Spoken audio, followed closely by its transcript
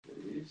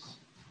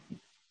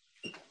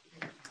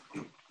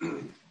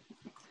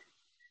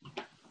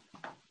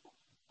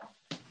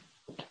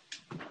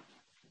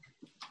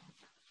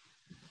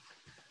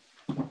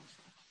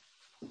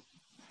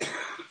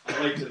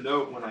like to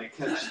note when I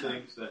catch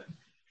things that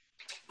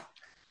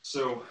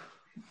so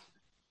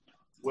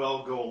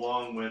well go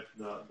along with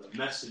the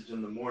message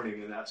in the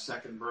morning in that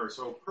second verse.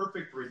 Oh,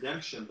 perfect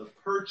redemption, the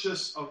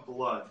purchase of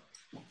blood.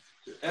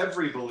 To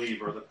every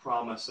believer, the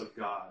promise of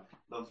God.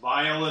 The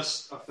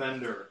vilest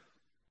offender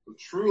who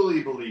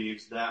truly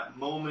believes that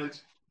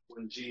moment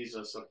when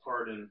Jesus a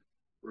pardon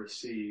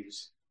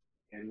receives.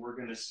 And we're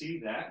going to see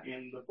that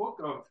in the book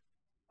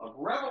of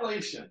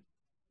Revelation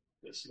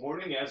this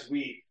morning as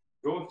we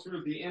go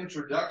through the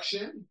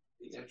introduction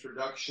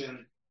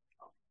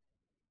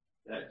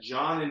that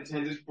John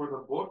intended for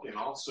the book, and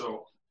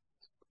also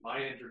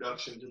my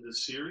introduction to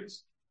this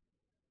series.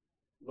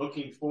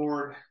 Looking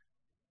forward,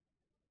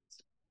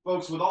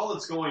 folks, with all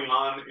that's going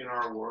on in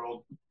our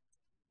world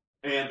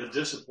and the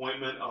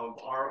disappointment of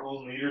our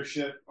own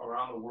leadership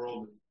around the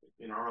world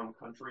in our own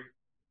country,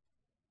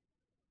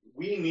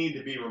 we need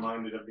to be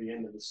reminded of the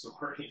end of the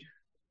story.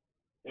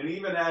 And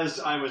even as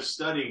I was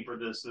studying for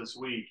this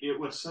week, it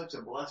was such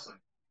a blessing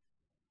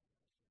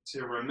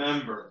to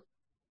remember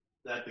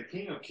that the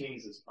King of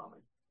Kings is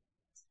coming.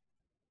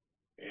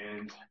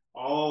 And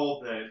all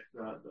that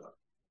the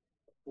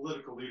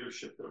political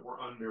leadership that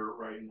we're under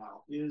right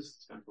now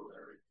is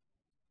temporary.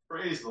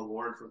 Praise the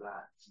Lord for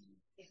that.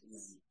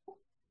 Yes.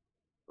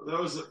 For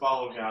those that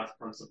follow God's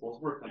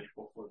principles, we're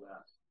thankful for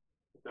that.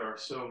 But there are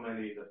so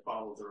many that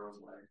follow their own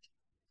way.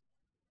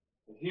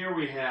 And here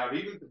we have,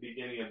 even at the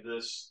beginning of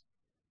this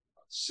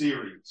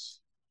series,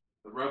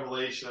 the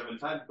Revelation. I've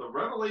entitled The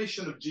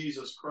Revelation of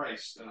Jesus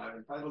Christ, and I've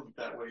entitled it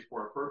that way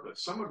for a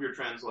purpose. Some of your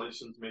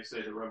translations may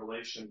say the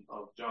Revelation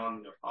of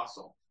John the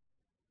Apostle.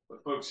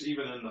 But folks,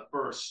 even in the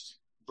first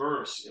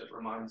verse, it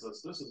reminds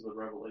us this is the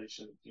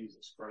revelation of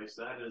Jesus Christ.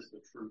 That is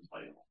the true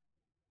title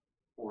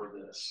for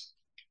this.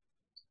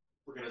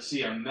 We're going to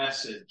see a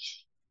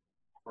message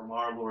from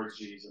our Lord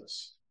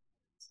Jesus.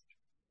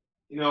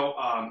 You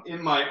know,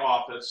 in my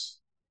office,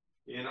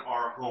 in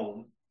our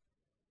home,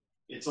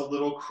 it's a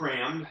little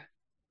crammed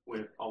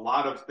with a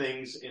lot of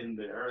things in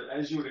there.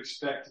 As you would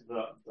expect,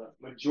 the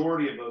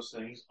majority of those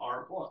things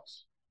are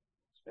books.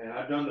 And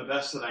I've done the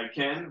best that I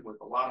can with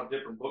a lot of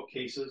different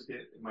bookcases,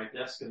 get my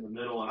desk in the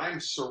middle, and I'm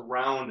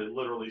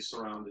literally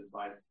surrounded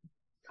by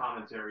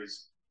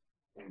commentaries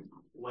and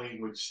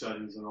language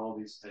studies and all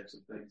these types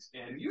of things.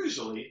 And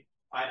usually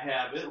I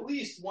have at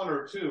least one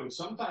or two,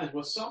 sometimes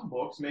with some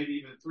books, maybe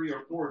even 3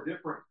 or 4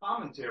 different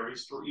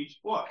commentaries for each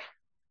book,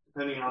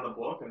 depending on the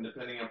book and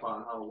depending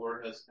upon how the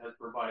Lord has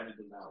provided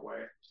in that way.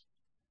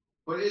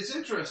 But it's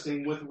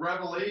interesting, with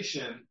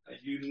Revelation, a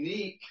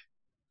unique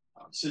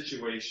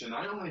situation.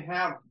 I only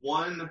have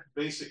one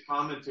basic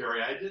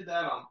commentary. I did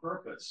that on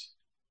purpose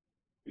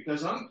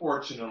because,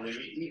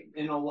 unfortunately,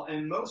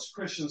 in most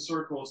Christian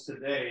circles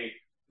today,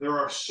 there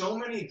are so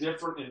many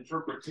different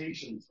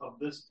interpretations of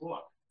this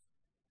book.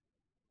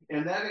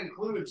 And that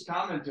includes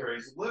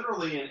commentaries.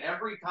 Literally, in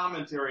every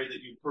commentary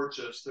that you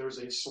purchase, there's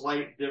a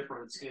slight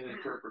difference in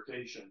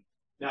interpretation.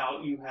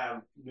 Now, you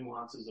have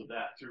nuances of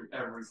that through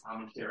every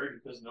commentary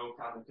because no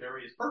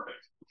commentary is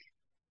perfect.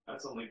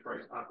 That's only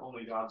Christ, not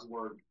only God's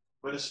word.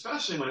 But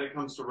especially when it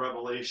comes to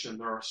Revelation,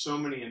 there are so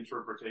many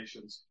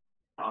interpretations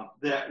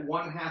that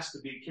one has to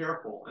be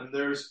careful. And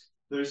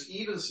there's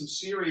even some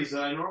series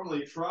that I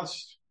normally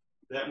trust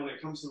that when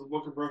it comes to the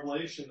book of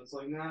Revelation, it's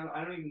like, nah,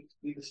 I don't even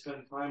need to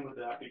spend time with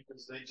that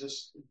because they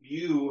just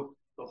view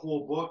the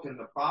whole book and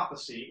the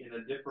prophecy in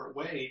a different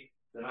way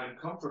that I'm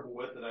comfortable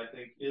with, that I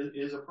think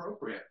is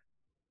appropriate.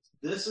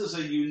 This is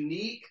a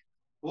unique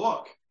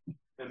book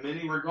in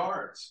many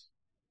regards.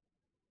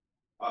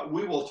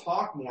 We will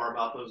talk more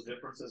about those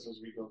differences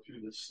as we go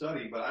through this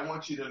study, but I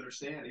want you to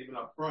understand, even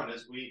up front,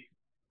 as we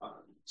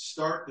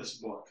start this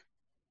book,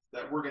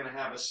 that we're going to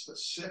have a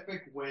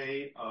specific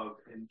way of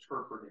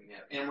interpreting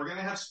it, and we're going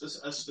to have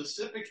a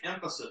specific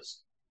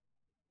emphasis.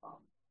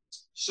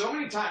 So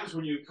many times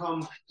when you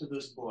come to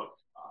this book,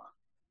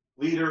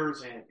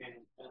 leaders and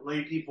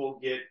lay people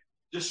get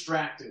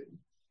distracted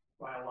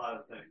by a lot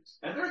of things.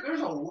 And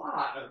there's a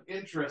lot of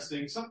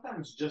interesting,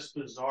 sometimes just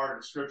bizarre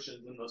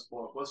descriptions in this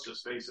book. Let's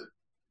just face it.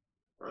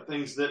 There are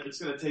things that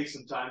it's going to take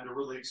some time to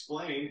really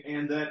explain,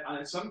 and that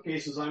in some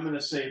cases I'm going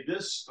to say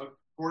this,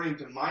 according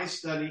to my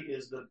study,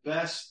 is the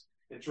best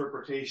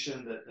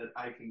interpretation that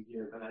I can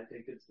give, and I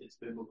think it's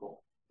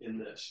biblical in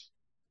this.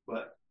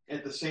 But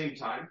at the same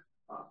time,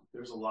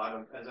 there's a lot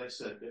of, as I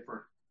said,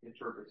 different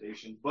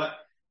interpretations. But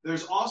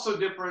there's also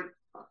different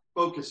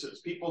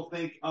focuses. People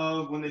think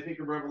of, when they think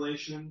of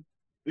Revelation,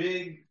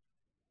 big,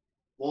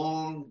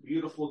 long,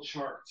 beautiful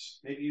charts.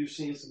 Maybe you've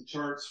seen some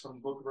charts from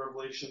the book of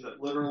Revelation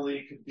that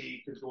literally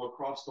could go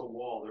across the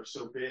wall. They're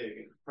so big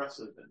and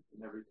impressive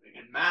and everything.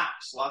 And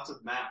maps, lots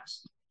of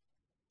maps.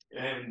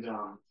 And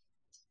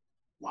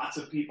lots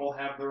of people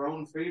have their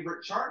own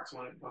favorite charts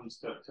when it comes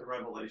to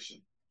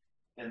Revelation.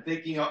 And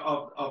thinking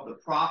of the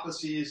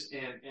prophecies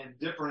and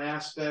different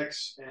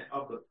aspects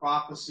of the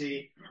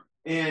prophecy.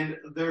 And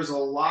there's a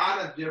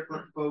lot of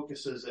different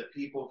focuses that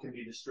people can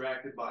be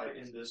distracted by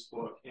in this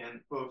book. And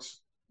folks,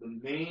 the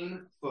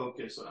main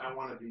focus, and I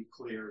want to be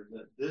clear,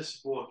 that this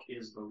book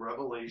is the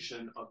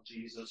revelation of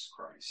Jesus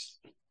Christ.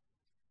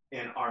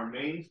 And our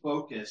main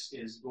focus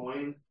is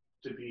going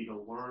to be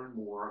to learn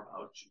more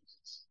about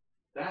Jesus.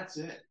 That's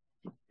it.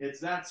 It's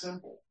that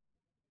simple.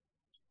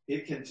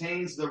 It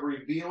contains the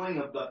revealing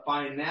of the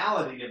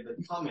finality of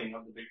the coming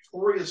of the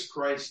victorious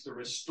Christ to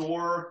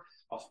restore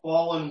a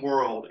fallen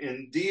world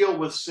and deal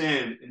with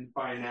sin in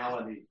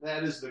finality.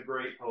 That is the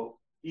great hope,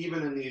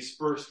 even in these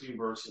first few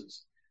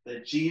verses,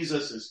 that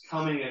Jesus is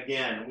coming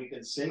again. And we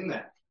can sing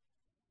that.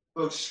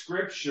 Folks,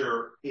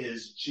 Scripture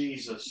is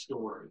Jesus'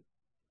 story.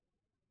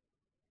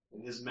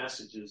 And his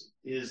message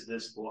is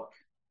this book.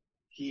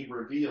 He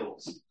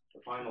reveals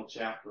the final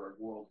chapter of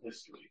world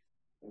history.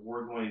 And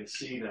we're going to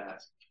see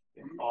that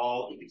in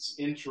all its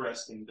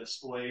interesting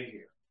display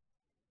here.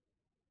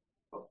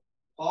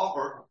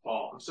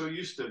 Paul, I'm so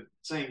used to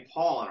saying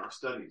Paul in our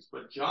studies,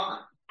 but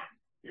John,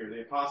 here,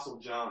 the Apostle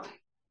John,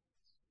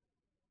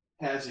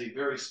 has a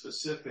very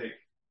specific,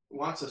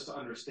 wants us to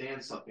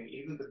understand something,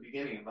 even at the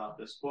beginning about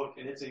this book,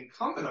 and it's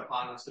incumbent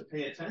upon us to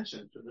pay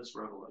attention to this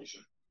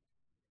revelation.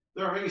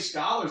 There are many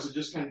scholars that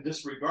just kind of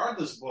disregard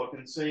this book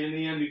and say in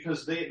the end,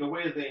 because the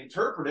way that they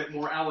interpret it,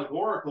 more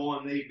allegorical,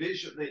 and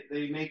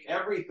they make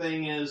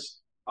everything as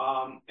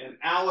an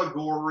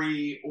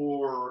allegory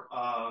or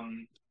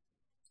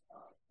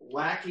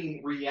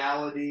lacking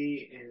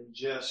reality and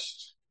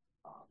just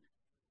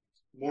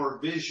more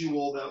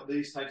visual,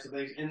 these types of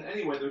things. And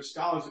anyway, there's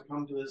scholars that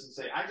come to this and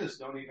say, I just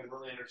don't even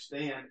really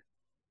understand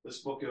this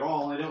book at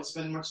all, and I don't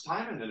spend much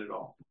time in it at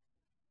all.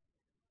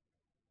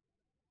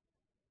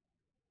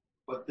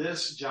 But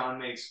this, John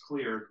makes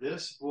clear,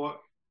 this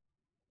book,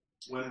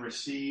 when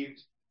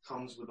received,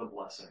 comes with a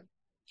blessing.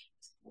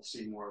 We'll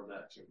see more of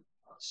that too,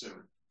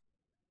 soon.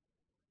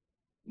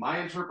 My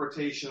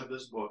interpretation of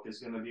this book is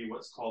going to be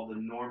what's called the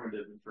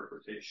normative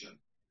interpretation,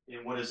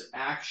 in what is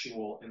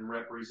actual and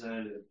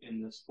representative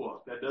in this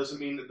book. That doesn't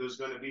mean that there's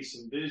going to be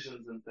some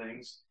visions and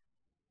things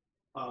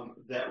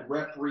that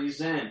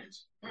represent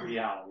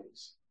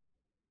realities.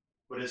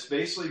 But it's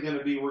basically going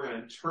to be, we're going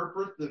to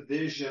interpret the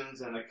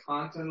visions and the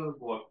content of the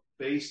book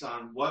based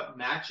on what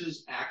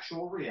matches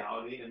actual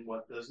reality and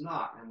what does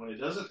not. And when it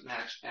doesn't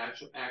match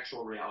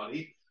actual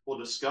reality, we'll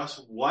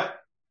discuss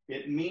what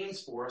it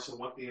means for us and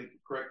what the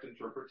correct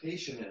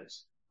interpretation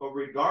is. But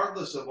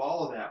regardless of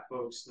all of that,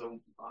 folks,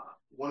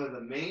 one of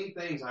the main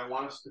things I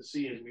want us to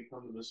see as we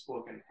come to this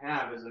book and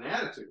have as an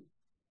attitude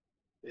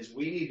is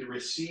we need to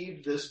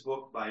receive this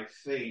book by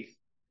faith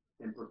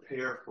and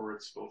prepare for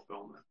its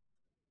fulfillment.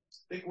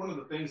 I think one of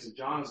the things that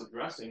John is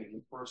addressing in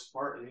the first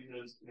part and even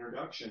in his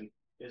introduction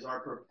is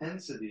our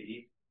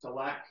propensity to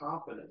lack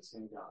confidence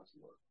in God's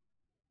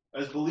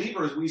word. As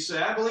believers, we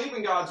say, I believe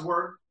in God's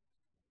word.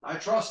 I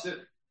trust it.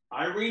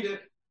 I read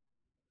it.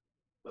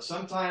 But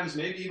sometimes,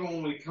 maybe even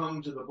when we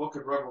come to the book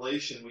of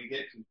Revelation, we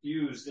get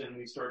confused and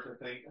we start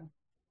to think,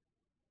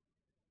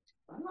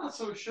 I'm not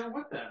so sure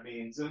what that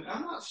means. And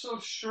I'm not so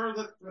sure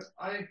that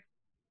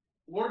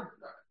Lord,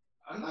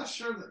 I'm not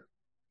sure that,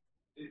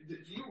 do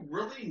you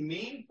really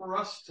mean for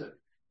us to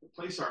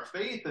place our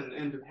faith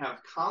and to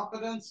have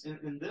confidence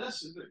in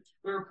this?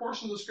 There are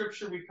portions of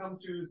Scripture we come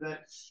to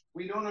that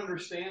we don't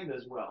understand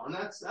as well. And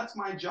that's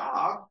my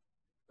job.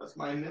 That's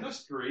my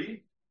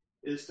ministry,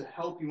 is to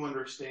help you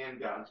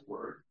understand God's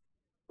word.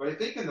 But I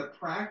think in the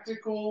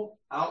practical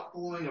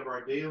outflowing of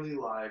our daily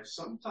lives,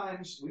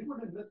 sometimes we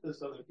would admit this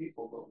to other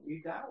people, but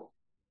we doubt.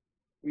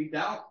 We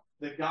doubt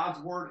that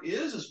God's word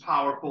is as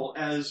powerful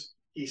as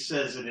he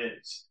says it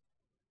is.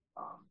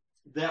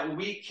 That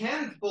we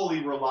can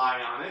fully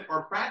rely on it,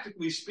 or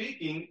practically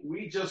speaking,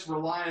 we just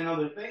rely on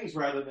other things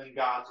rather than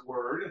God's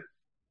word.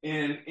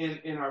 And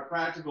in our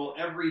practical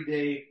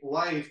everyday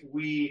life,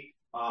 we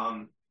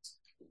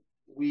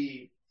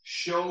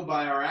show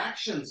by our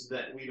actions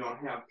that we don't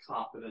have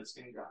confidence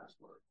in God's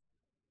word.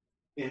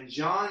 And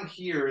John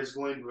here is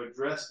going to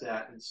address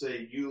that and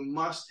say, you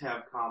must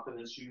have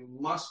confidence, you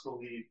must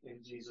believe in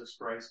Jesus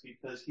Christ,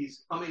 because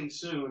he's coming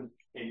soon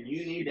and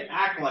you need to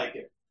act like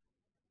it.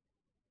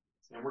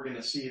 And we're going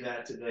to see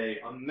that today,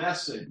 a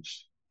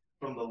message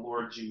from the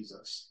Lord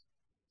Jesus.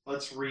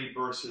 Let's read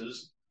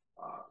verses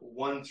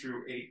 1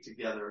 through 8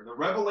 together. The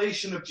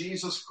revelation of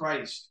Jesus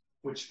Christ,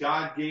 which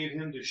God gave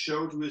him to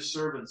show to his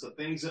servants the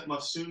things that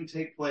must soon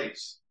take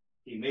place.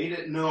 He made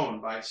it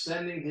known by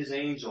sending his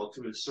angel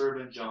to his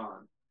servant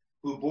John,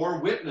 who bore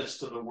witness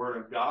to the word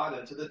of God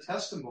and to the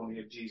testimony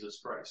of Jesus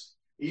Christ,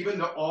 even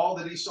to all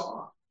that he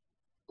saw.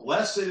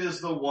 Blessed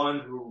is the one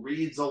who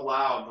reads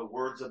aloud the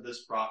words of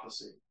this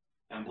prophecy,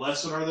 and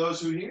blessed are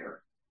those who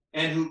hear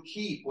and who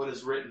keep what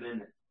is written in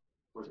it,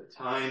 for the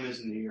time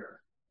is near.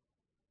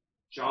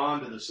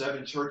 John, to the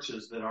 7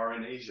 churches that are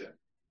in Asia,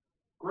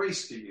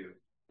 grace to you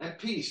and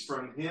peace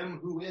from him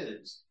who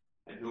is,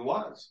 and who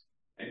was,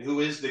 and who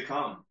is to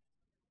come,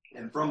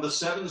 and from the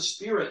 7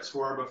 spirits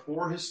who are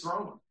before his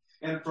throne,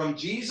 and from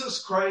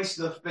Jesus Christ,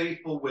 the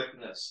faithful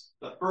witness,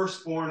 the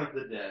firstborn of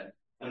the dead,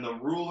 and the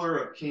ruler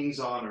of kings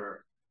on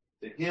earth,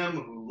 to him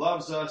who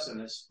loves us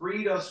and has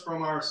freed us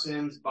from our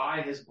sins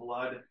by his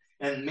blood,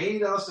 and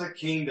made us a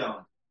kingdom,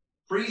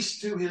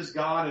 priest to his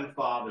God and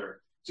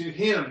Father. To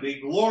him be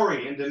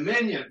glory and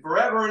dominion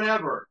forever and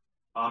ever.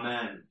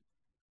 Amen.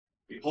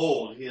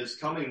 Behold, he is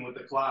coming with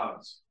the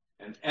clouds,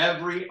 and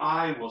every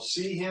eye will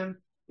see him,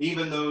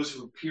 even those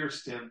who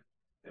pierced him,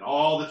 and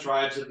all the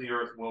tribes of the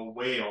earth will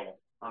wail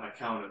on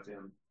account of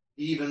him.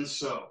 Even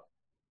so,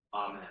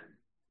 amen.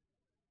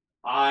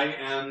 I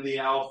am the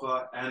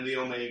Alpha and the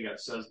Omega,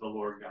 says the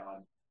Lord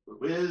God,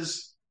 who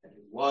is, and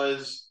who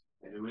was,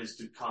 and who is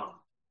to come,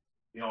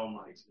 the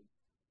Almighty.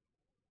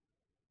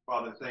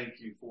 Father, thank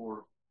you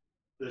for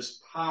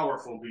this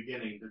powerful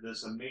beginning to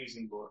this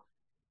amazing book.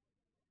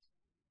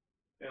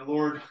 And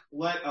Lord,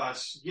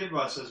 give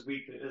us as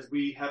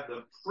we have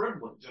the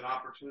privilege and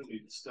opportunity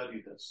to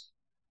study this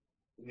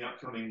in the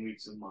upcoming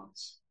weeks and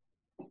months.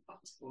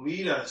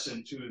 Lead us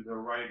into the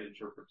right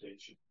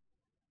interpretation.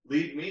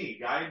 Lead me,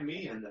 guide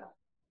me in that.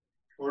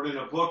 Lord, in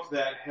a book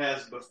that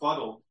has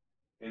befuddled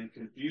and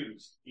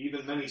confused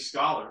even many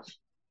scholars,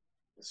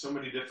 so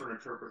many different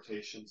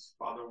interpretations,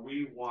 Father,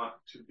 we want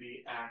to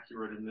be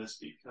accurate in this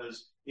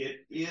because it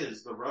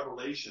is the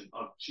revelation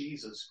of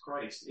Jesus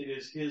Christ. It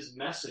is his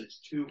message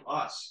to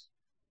us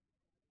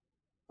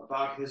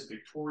about his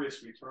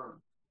victorious return.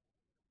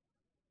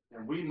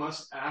 And we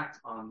must act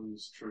on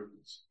these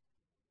truths.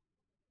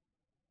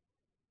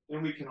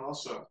 And we can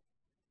also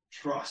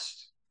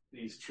trust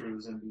these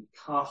truths and be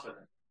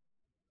confident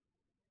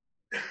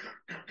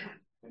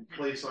and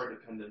place our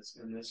dependence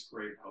in this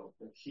great hope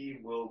that he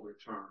will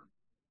return,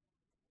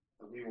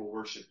 and we will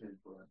worship him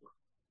forever.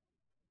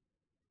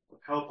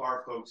 Help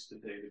our folks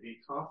today to be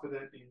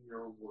confident in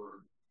your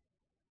word,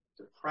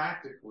 to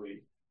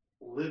practically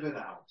live it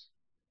out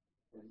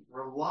and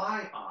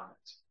rely on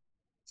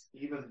it,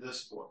 even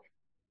this book.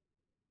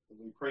 And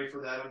we pray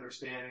for that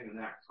understanding and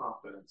that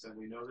confidence, and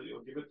we know that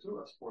you'll give it to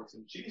us. For it's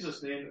in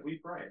Jesus' name that we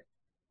pray.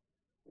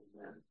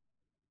 Amen.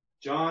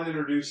 John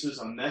introduces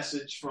a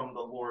message from the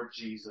Lord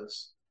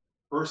Jesus.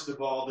 First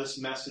of all, this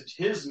message,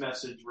 his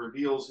message,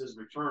 reveals his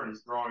return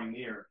is drawing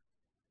near.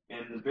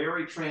 And the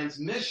very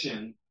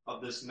transmission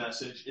of this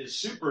message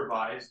is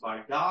supervised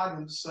by God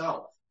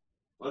himself.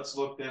 Let's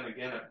look then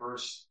again at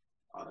verse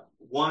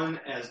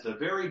 1 as the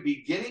very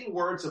beginning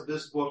words of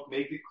this book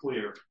make it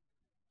clear.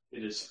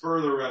 It is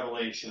further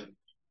revelation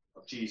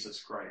of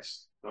Jesus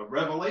Christ. The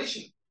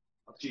revelation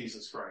of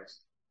Jesus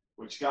Christ,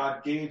 which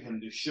God gave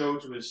him to show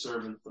to his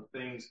servants the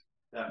things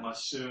that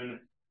must soon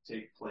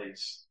take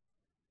place.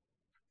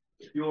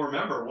 If you'll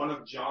remember, one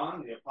of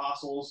John, the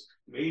Apostle's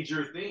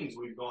major themes,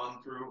 we've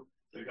gone through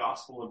the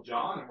Gospel of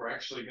John, and we're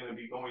actually going to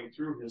be going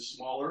through his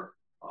smaller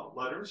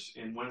letters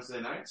in Wednesday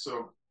night.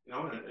 So, in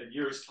a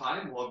year's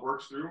time, we'll have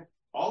worked through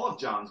all of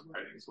John's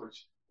writings,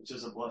 which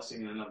is a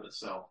blessing in and of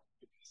itself.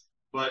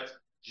 But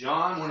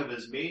John, one of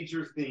his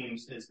major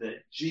themes is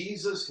that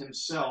Jesus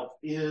himself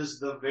is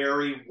the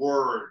very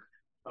Word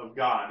of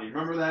God. Do you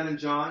remember that in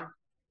John?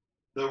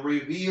 The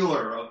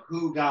revealer of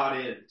who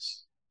God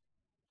is,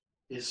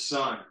 his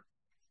Son.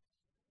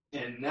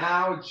 And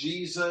now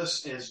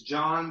Jesus, as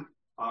John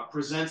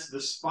presents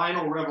this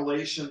final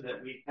revelation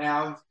that we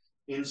have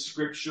in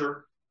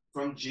Scripture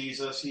from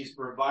Jesus, he's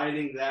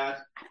providing that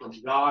from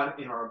God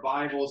in our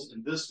Bibles,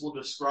 and this will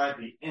describe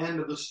the end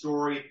of the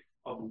story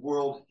of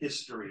world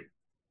history.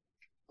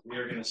 We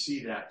are going to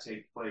see that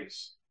take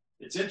place.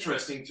 It's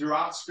interesting,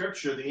 throughout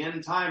Scripture, the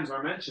end times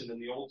are mentioned in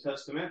the Old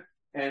Testament,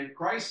 and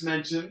Christ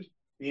mentioned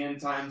the end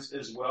times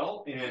as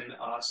well in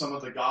some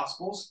of the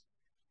Gospels.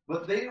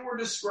 But they were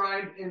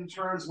described in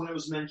terms, when it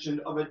was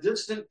mentioned, of a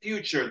distant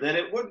future, that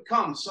it would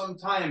come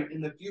sometime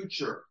in the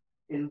future.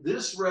 In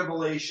this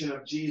revelation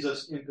of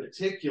Jesus in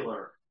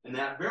particular, and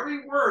that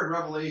very word,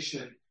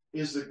 revelation,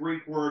 is the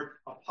Greek word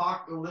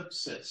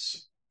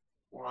apocalypsis.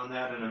 More on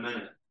that in a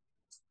minute.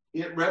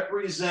 It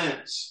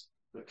represents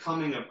the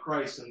coming of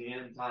Christ in the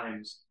end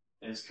times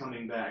as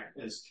coming back,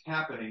 as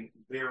happening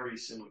very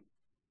soon.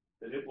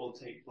 That it will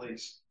take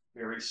place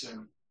very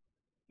soon.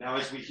 Now,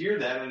 as we hear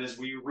that and as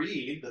we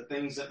read the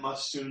things that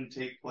must soon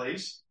take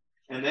place,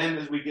 and then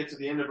as we get to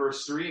the end of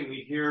verse 3 and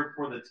we hear,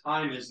 for the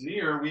time is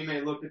near, we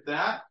may look at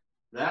that.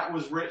 That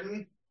was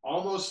written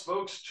almost,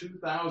 folks,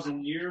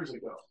 2,000 years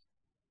ago.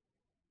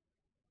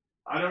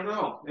 I don't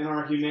know. In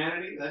our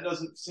humanity, that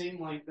doesn't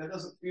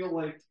feel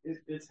like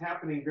it's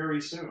happening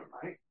very soon,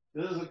 right?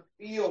 It doesn't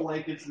feel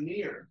like it's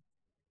near.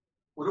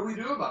 What do we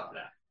do about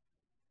that?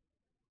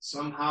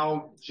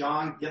 Somehow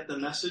John get the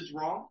message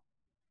wrong?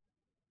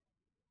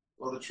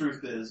 Well, the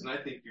truth is, and I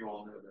think you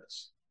all know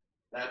this,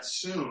 that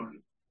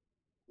soon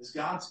is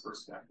God's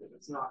perspective.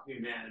 It's not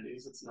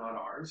humanity's. It's not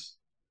ours.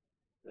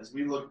 As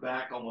we look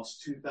back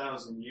almost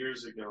 2,000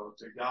 years ago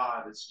to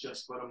God, it's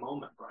just but a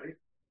moment, right?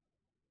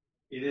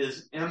 It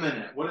is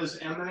imminent. What is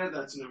imminent?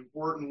 That's an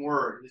important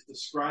word. He's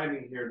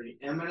describing here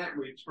the imminent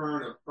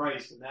return of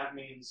Christ, and that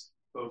means,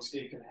 folks,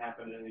 it can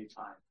happen at any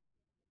time.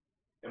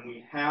 And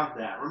we have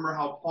that. Remember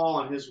how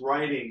Paul in his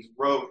writings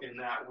wrote in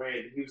that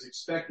way, that he was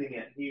expecting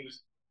it. He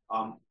was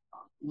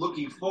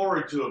looking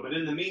forward to it. But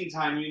in the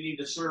meantime, you need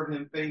to serve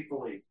him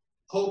faithfully,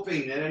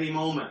 hoping at any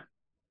moment.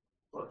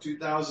 Well,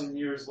 2,000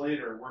 years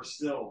later,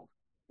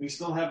 we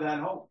still have that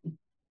hope.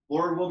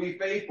 Lord will be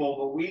faithful,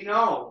 but we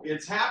know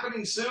it's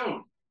happening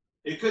soon.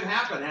 It could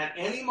happen at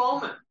any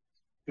moment.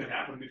 It could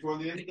happen before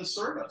the end of the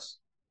service.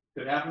 It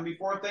could happen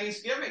before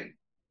Thanksgiving.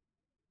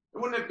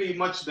 Wouldn't it be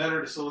much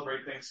better to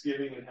celebrate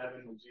Thanksgiving in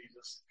heaven with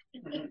Jesus?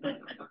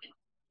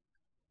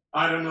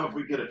 I don't know if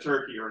we get a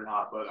turkey or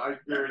not, but I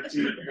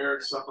guarantee the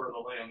marriage supper of the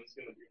Lamb is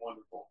going to be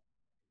wonderful.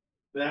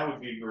 That would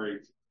be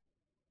great.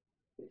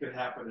 It could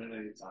happen at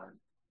any time.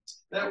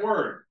 That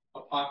word,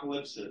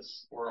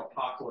 apocalypsis or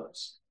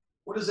apocalypse,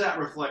 what does that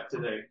reflect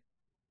today?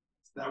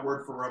 That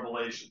word for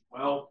revelation.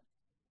 Well,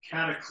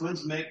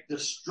 cataclysmic,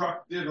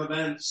 destructive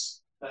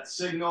events that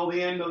signal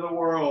the end of the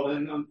world.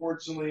 And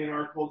unfortunately, in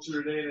our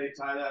culture today, they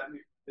tie that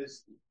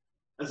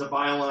as a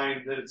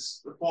byline that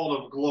it's the fault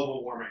of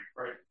global warming,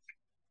 right?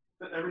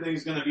 That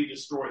everything's going to be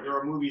destroyed. There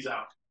are movies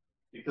out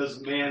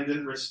because man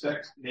didn't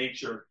respect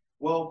nature.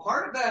 Well,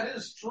 part of that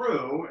is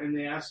true in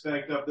the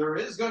aspect of there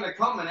is going to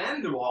come an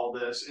end to all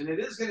this, and it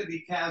is going to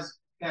be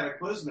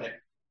cataclysmic.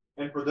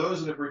 And for those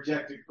that have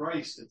rejected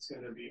Christ, it's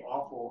going to be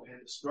awful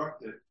and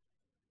destructive.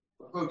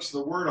 But folks,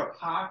 the word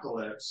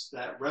apocalypse,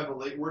 that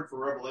word for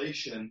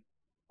revelation,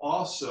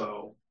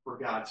 also for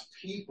God's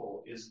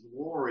people is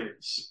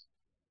glorious.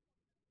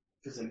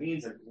 Because it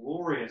means a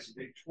glorious,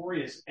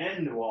 victorious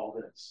end to all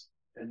this.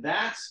 And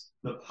that's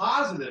the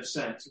positive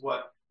sense,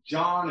 what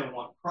John and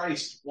what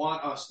Christ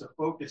want us to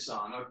focus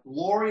on, a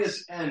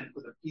glorious end for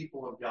the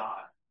people of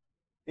God.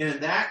 And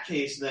in that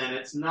case, then,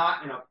 it's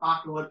not an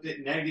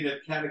apocalyptic, negative,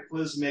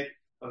 cataclysmic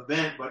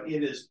event, but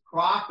it is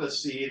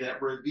prophecy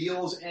that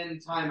reveals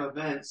end-time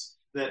events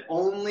that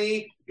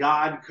only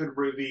God could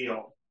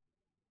reveal.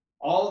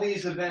 All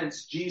these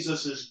events,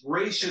 Jesus is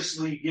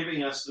graciously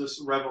giving us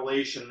this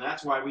revelation.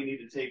 That's why we need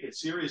to take it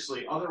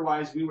seriously.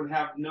 Otherwise, we would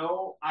have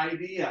no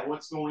idea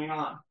what's going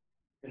on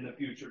in the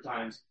future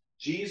times.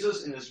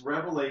 Jesus, in his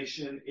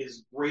revelation,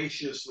 is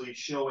graciously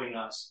showing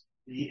us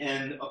the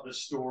end of the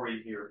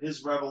story here.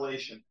 His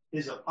revelation,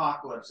 his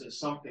apocalypse is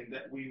something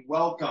that we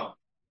welcome.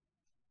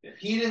 If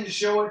he didn't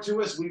show it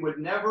to us, we would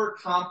never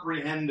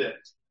comprehend it.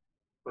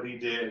 But he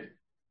did.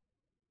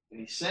 And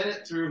he sent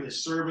it through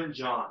his servant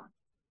John.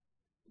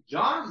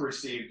 John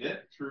received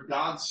it through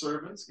God's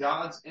servants,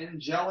 God's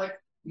angelic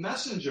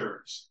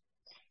messengers,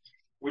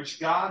 which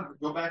God,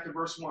 go back to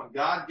verse 1,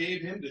 God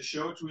gave him to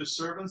show to his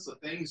servants the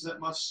things that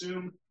must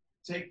soon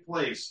take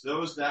place.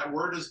 That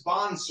word is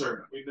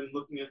bondservant. We've been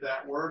looking at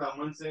that word on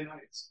Wednesday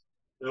nights.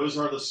 Those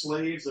are the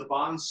slaves, the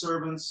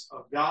bondservants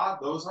of God.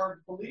 Those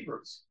are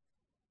believers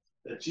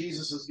that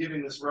Jesus is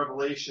giving this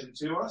revelation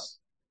to us.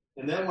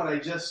 And then what I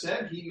just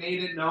said, he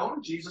made it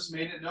known, Jesus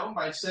made it known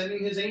by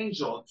sending his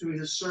angel to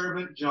his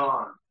servant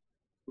John,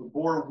 who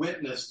bore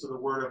witness to the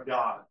word of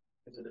God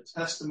and to the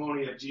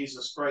testimony of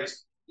Jesus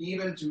Christ,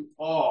 even to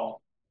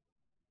all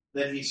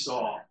that he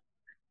saw.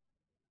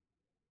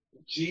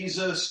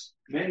 Jesus,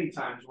 many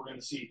times we're going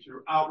to see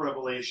throughout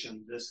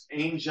Revelation, this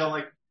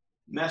angelic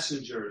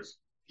messengers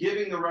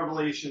giving the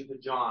revelation to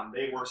John.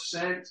 They were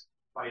sent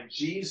by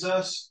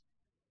Jesus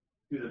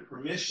through the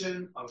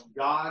permission of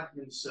God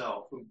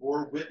himself, who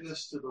bore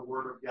witness to the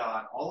word of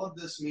God. All of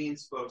this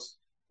means, folks,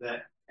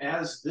 that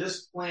as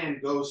this plan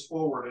goes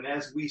forward and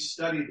as we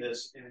study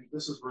this, and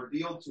this is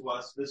revealed to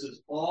us, this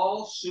is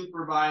all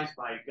supervised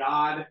by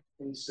God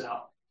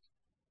himself.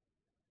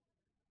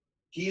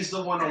 He's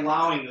the one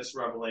allowing this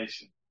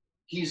revelation.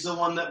 He's the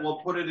one that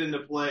will put it into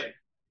play.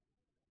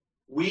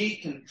 We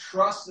can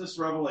trust this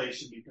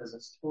revelation because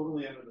it's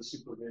totally under the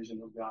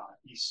supervision of God.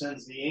 He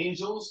sends the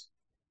angels,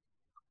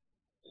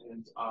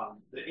 and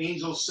the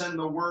angels send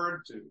the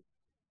word to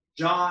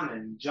John,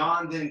 and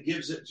John then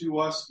gives it to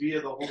us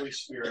via the Holy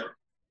Spirit.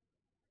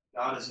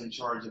 God is in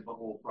charge of the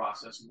whole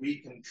process. We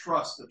can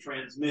trust the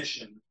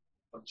transmission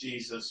of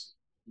Jesus'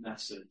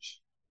 message.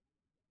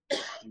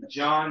 And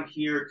John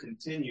here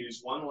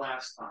continues one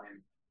last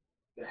time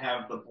to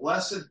have the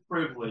blessed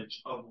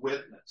privilege of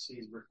witness.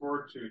 He's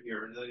referred to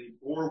here, that he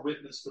bore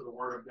witness to the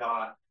word of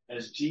God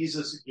as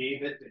Jesus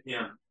gave it to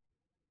him.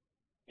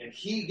 And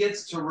he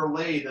gets to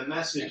relay the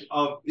message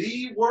of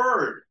the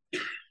word,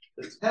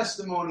 the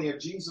testimony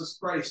of Jesus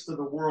Christ to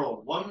the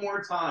world. One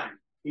more time.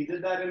 He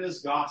did that in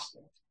his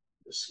gospel.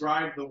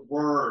 Described the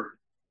word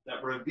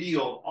that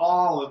revealed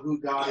all of who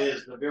God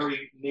is, the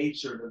very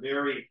nature, the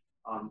very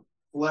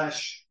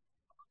flesh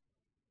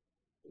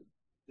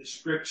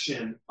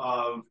description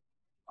of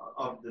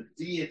the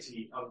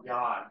deity of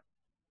God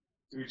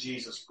through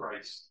Jesus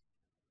Christ.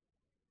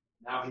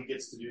 Now he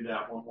gets to do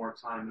that one more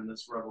time in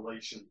this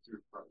revelation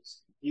through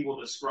Christ. He will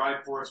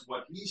describe for us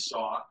what he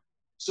saw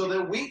so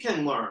that we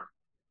can learn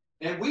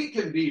and we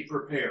can be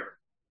prepared.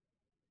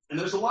 And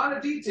there's a lot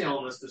of detail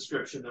in this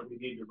description that we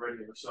need to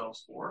ready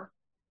ourselves for.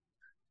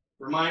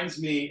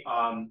 Reminds me,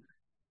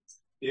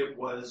 it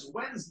was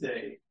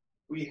Wednesday.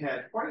 We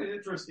had quite an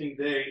interesting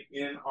day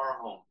in our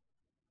home.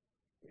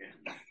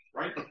 And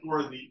right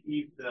before the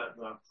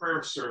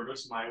prayer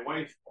service, my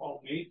wife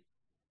called me.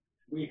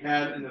 We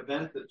had an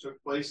event that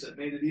took place that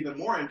made it even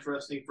more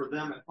interesting for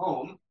them at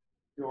home.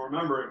 You'll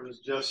remember it was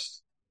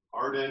just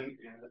Arden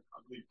and I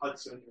believe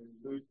Hudson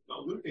and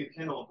Luke and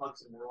Kendall and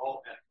Hudson were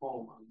all at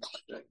home on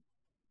that day.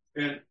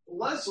 And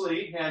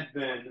Leslie had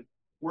been,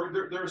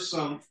 there's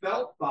some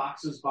felt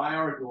boxes by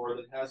our door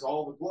that has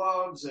all the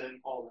gloves and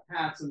all the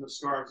hats and the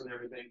scarves and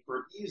everything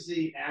for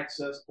easy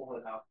access, pull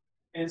it out.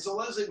 And so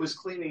Leslie was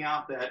cleaning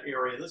out that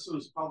area. This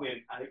was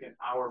probably, I think, an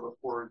hour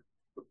before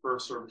the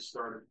first service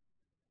started.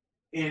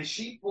 And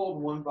she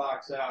pulled one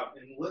box out,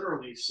 and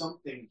literally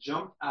something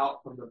jumped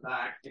out from the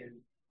back and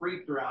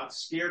freaked her out,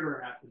 scared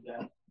her half to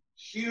death.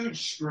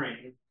 Huge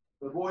scream.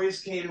 The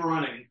boys came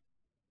running,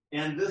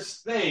 and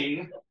this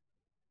thing,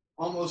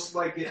 almost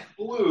like it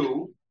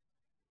flew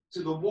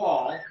to the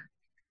wall,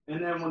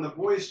 and then when the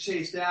boys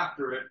chased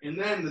after it, and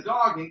then the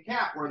dog and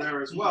cat were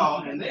there as well,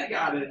 and they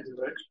got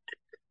into it.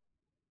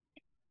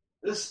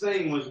 This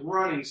thing was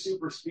running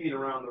super speed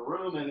around the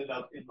room, ended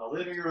up in the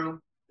living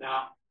room.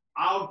 Now,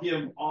 I'll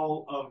give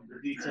all of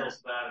the details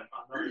of that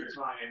another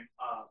time,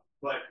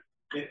 but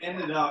it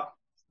ended up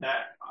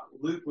that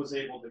Luke was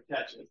able to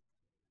catch it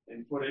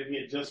and put it.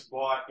 He had just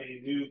bought a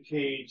new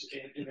cage,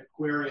 an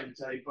aquarium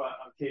type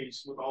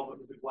cage with all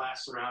the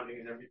glass surrounding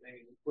and everything,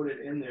 and he put it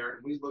in there,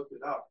 and we looked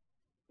it up,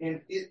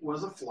 and it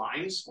was a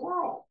flying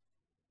squirrel.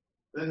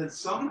 That had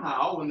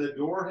somehow, when the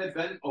door had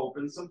been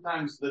opened,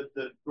 sometimes the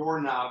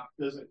doorknob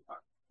doesn't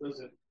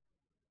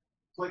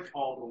click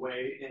all the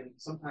way, and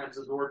sometimes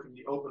the door can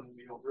be open and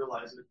we don't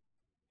realize it.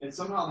 And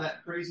somehow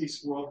that crazy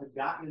squirrel had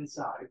gotten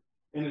inside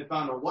and had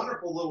found a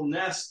wonderful little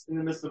nest in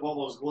the midst of all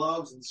those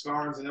gloves and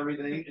scarves and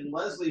everything. And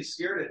Leslie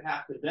scared it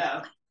half to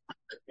death,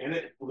 and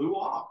it flew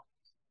off.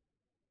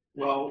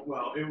 Well,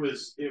 it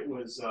was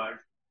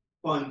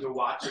fun to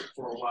watch it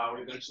for a while.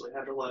 We eventually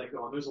had to let it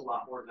go, and there's a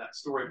lot more to that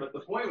story. But the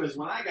point was,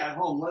 when I got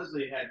home,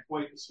 Leslie had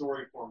quite the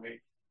story for me,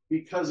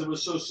 because it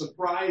was so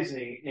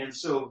surprising and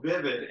so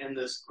vivid, and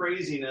this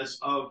craziness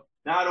of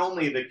not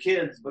only the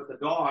kids, but the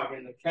dog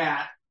and the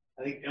cat.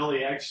 I think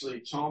Ellie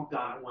actually chomped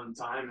on it one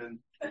time and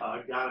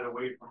got it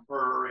away from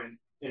her.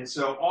 And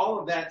so all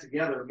of that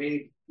together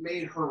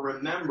made her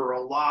remember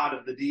a lot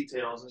of the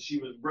details, and she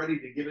was ready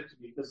to give it to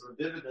me because of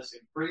the vividness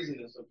and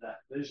craziness of that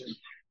vision.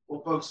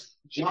 Well, folks,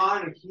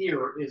 John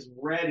here is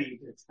ready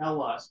to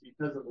tell us,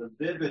 because of the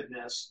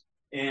vividness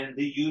and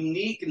the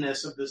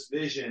uniqueness of this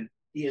vision,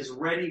 he is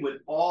ready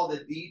with all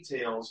the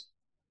details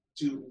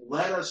to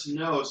let us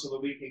know so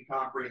that we can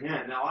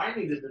comprehend. Now, I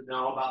needed to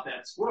know about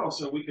that squirrel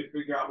so we could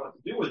figure out what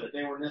to do with it.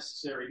 They were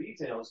necessary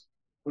details.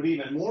 But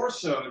even more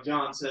so,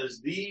 John says,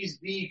 these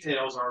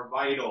details are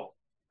vital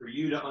for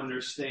you to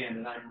understand,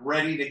 and I'm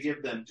ready to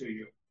give them to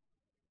you.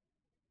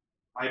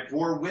 I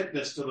bore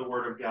witness to the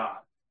Word of God,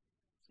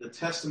 the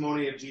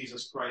testimony of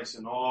Jesus Christ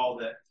and all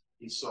that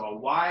he saw.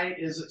 Why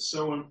is it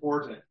so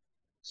important?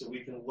 So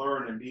we can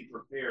learn and be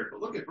prepared. But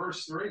look at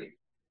verse 3.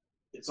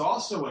 It's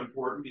also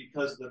important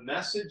because the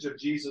message of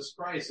Jesus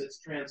Christ, its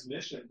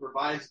transmission,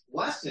 provides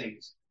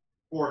blessings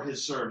for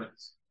his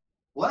servants.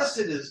 Blessed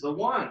is the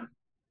one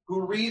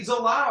who reads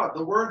aloud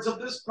the words of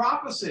this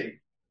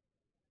prophecy.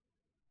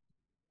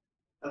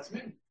 That's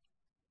me.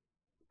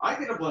 I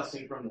get a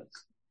blessing from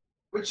this.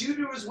 But you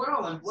do as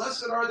well, and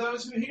blessed are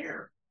those who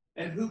hear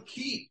and who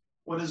keep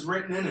what is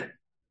written in it,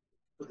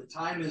 for the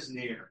time is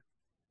near.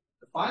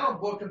 The final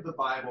book of the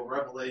Bible,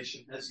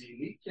 Revelation, has a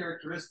unique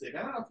characteristic.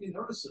 I don't know if you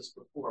noticed this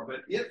before,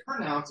 but it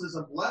pronounces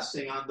a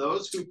blessing on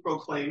those who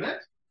proclaim it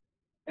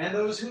and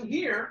those who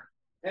hear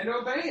and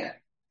obey it.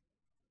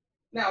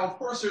 Now, of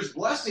course, there's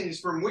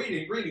blessings from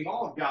reading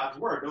all of God's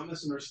Word. Don't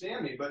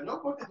misunderstand me, but no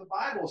book of the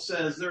Bible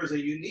says there's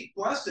a unique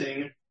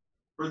blessing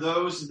for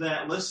those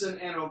that listen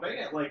and obey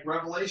it like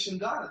Revelation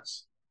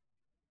does.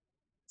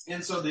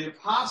 And so the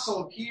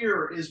apostle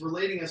here is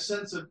relating a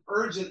sense of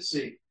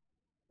urgency.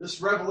 This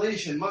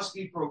revelation must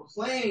be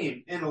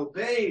proclaimed and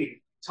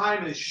obeyed.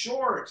 Time is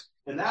short,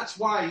 and that's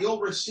why you'll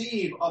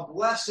receive a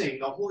blessing.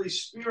 The Holy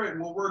Spirit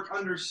will work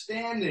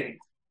understanding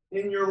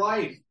in your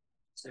life.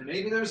 And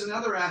maybe there's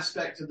another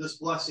aspect to this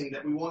blessing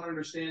that we won't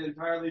understand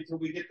entirely until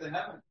we get to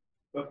heaven.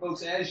 But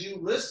folks, as you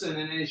listen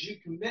and as you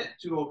commit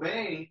to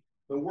obeying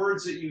the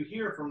words that you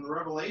hear from the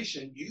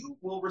revelation, you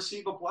will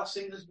receive a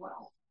blessing as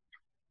well.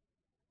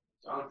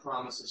 God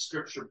promises,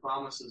 Scripture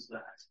promises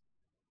that.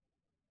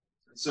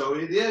 So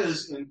it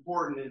is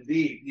important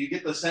indeed. You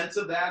get the sense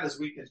of that as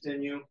we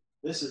continue.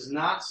 This is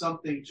not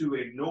something to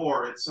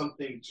ignore. It's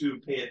something to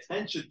pay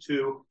attention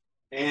to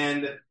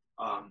and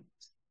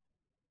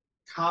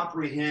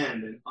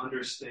comprehend and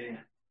understand.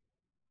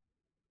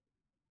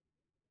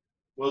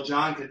 Well,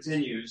 John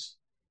continues,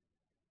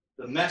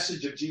 the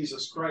message of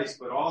Jesus Christ,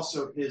 but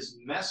also his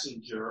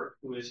messenger,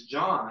 who is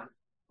John,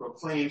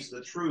 proclaims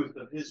the truth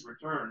of his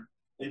return.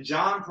 And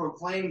John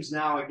proclaims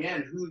now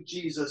again who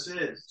Jesus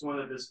is. It's one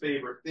of his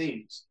favorite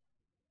themes.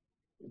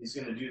 And he's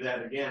going to do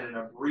that again in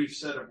a brief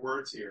set of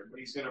words here. But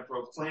he's going to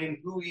proclaim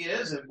who he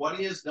is and what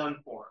he has done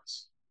for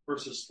us.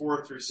 Verses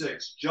 4 through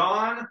 6.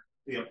 John,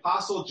 the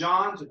Apostle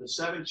John, to the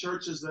 7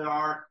 churches that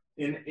are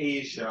in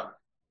Asia.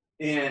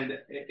 And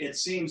it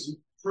seems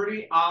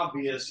pretty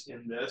obvious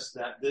in this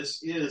that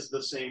this is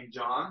the same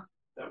John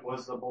that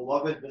was the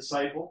beloved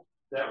disciple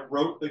that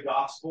wrote the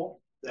gospel,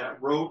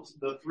 that wrote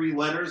the 3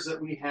 letters that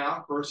we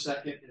have, 1st,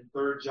 2nd, and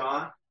 3rd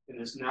John,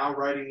 and is now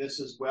writing this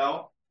as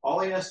well. All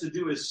he has to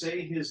do is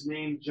say his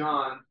name,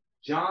 John.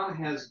 John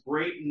has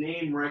great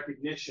name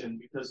recognition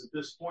because at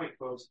this point,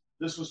 folks,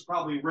 this was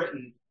probably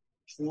written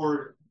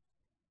toward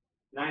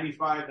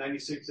 95,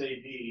 96 AD,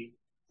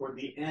 toward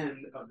the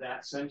end of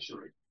that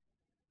century.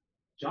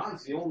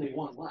 John's the only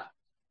one left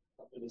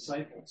of the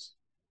disciples.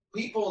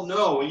 People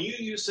know, when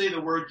you say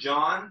the word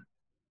John,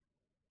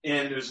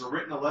 and there's a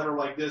letter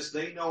like this,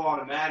 they know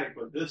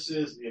automatically this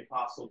is the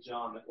Apostle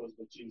John that was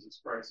with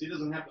Jesus Christ. He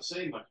doesn't have to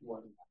say much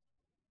more than that.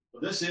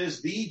 But this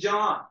is the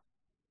John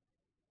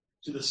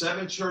to the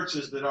 7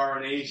 churches that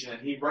are in Asia.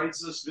 And he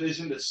writes this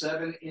vision to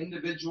 7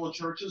 individual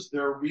churches.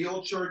 They're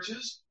real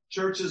churches,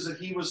 churches that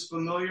he was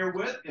familiar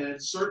with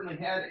and certainly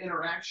had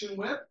interaction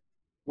with.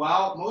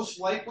 While most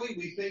likely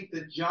we think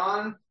that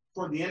John,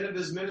 toward the end of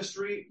his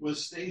ministry,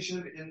 was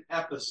stationed in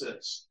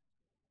Ephesus.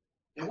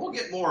 And we'll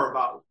get more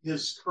about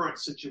his current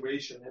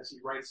situation as he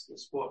writes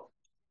this book,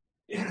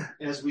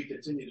 as we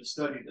continue to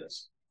study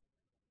this.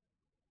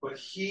 But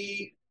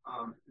he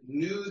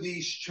knew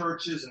these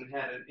churches and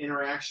had an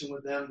interaction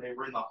with them. They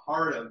were in the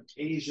heart of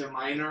Asia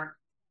Minor.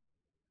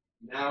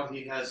 Now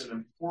he has an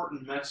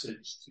important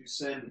message to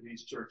send to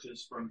these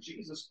churches from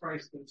Jesus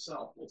Christ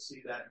himself. We'll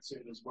see that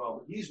soon as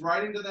well. But he's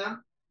writing to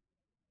them.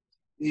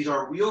 These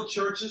are real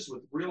churches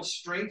with real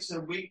strengths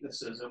and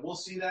weaknesses, and we'll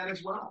see that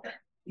as well.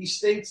 He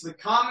states the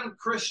common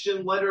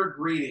Christian letter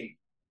greeting.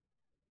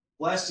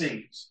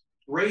 Blessings,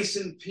 grace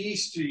and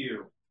peace to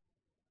you.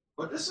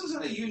 But this is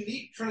in a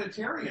unique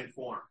Trinitarian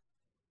form.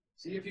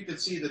 See if you could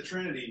see the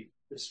Trinity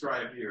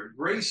described here.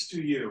 Grace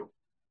to you.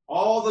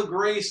 All the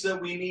grace that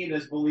we need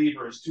as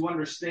believers to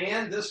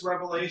understand this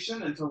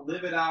revelation and to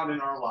live it out in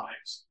our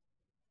lives.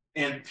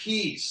 And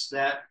peace,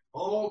 that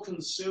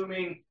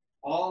all-consuming,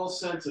 all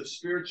sense of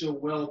spiritual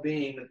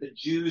well-being that the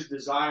Jews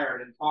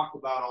desired and talked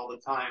about all the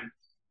time.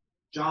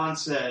 John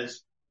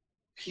says,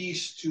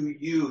 peace to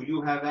you.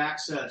 You have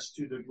access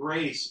to the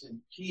grace and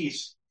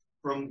peace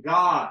from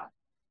God.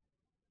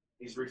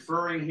 He's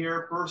referring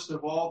here, first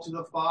of all, to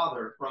the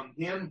Father, from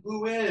him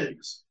who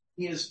is.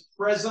 He is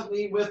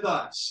presently with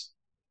us.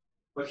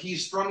 But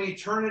he's from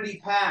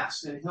eternity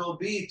past, and he'll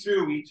be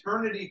through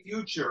eternity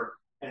future.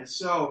 And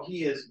so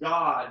he is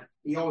God.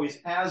 He always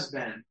has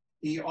been.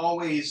 He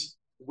always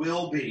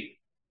will be.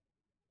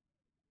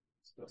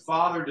 The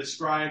Father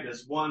described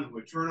as one who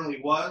eternally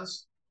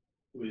was,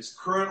 who is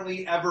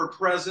currently ever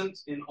present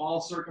in all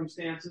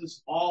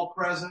circumstances, all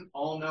present,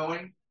 all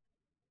knowing,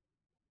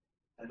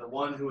 and the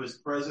one who is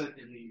present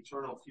in the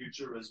eternal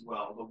future as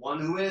well. The one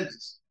who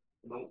is,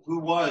 who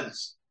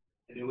was,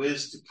 and who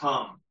is to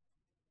come.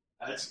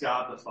 That's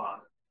God the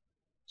Father.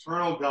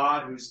 Eternal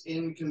God who's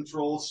in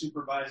control,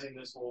 supervising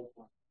this whole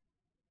thing.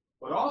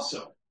 But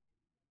also,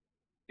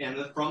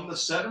 from the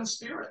 7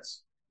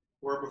 spirits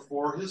who are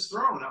before his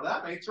throne. Now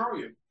that may throw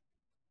you.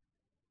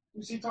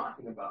 Who's he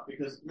talking about?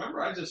 Because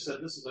remember, I just said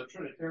this is a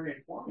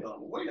Trinitarian formula.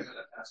 Well, wait a minute,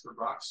 Pastor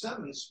Brock.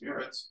 7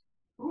 spirits?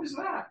 Who is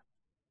that?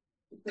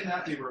 Who can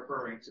that be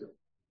referring to?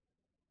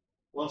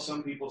 Well,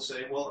 some people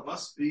say, well, it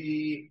must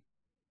be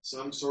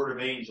some sort of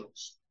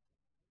angels.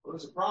 Well,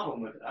 there's a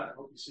problem with that. I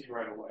hope you see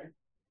right away.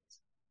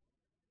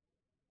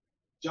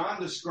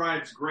 John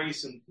describes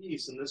grace and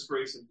peace, and this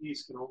grace and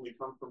peace can only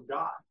come from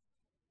God.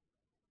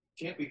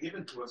 It can't be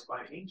given to us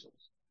by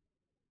angels.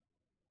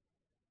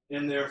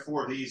 And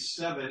therefore, these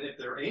 7, if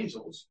they're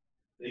angels,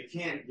 they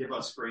can't give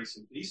us grace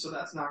and peace, so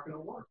that's not going to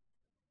work.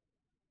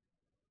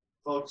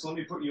 Folks, let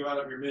me put you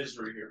out of your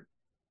misery here.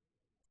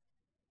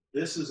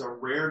 This is a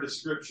rare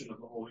description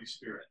of the Holy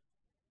Spirit.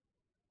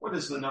 What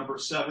is the number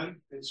 7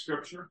 in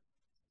Scripture?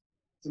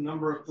 It's a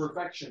number of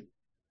perfection.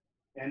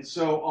 And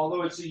so,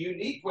 although it's a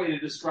unique way to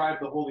describe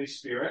the Holy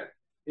Spirit,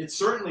 it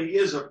certainly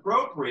is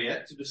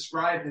appropriate to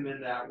describe him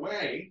in that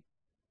way.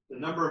 The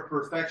number of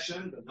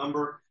perfection, the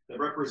number that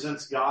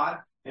represents God.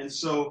 And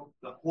so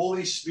the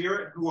Holy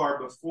Spirit who are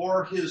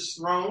before his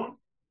throne,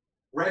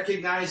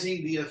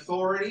 recognizing the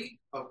authority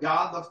of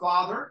God the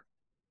Father.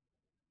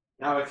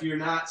 Now, if you're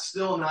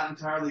still not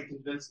entirely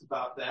convinced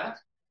about that,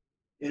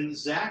 in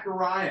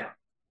Zechariah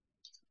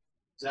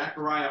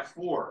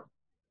 4,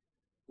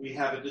 we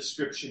have a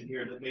description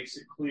here that makes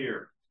it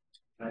clear.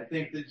 And I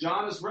think that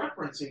John is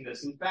referencing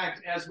this. In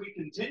fact, as we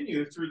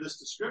continue through this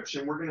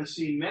description, we're going to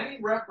see many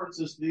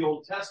references to the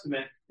Old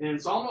Testament, and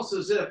it's almost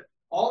as if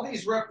all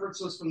these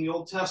references from the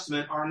Old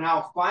Testament are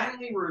now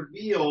finally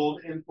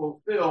revealed and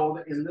fulfilled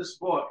in this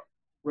book,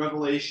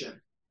 Revelation.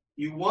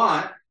 You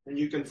want, and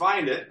you can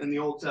find it in the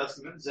Old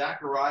Testament,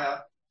 Zechariah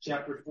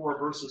chapter 4,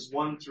 verses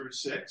 1 through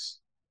 6.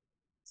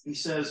 He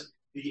says,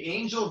 the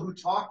angel who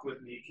talked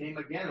with me came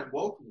again and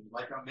woke me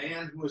like a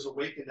man who is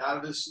awakened out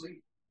of his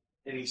sleep.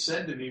 And he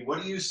said to me,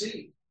 what do you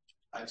see?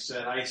 I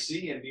said, I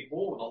see, and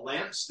behold, a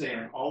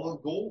lampstand all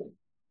of gold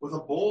with a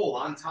bowl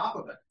on top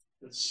of it,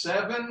 and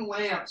 7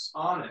 lamps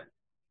on it,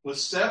 with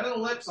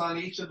 7 lips on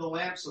each of the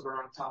lamps that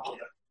are on top of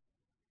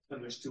it.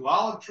 And there's 2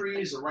 olive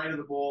trees, the right of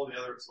the bowl, the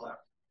other is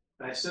left.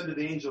 And I said to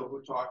the angel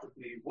who talked with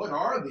me, what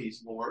are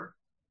these, Lord?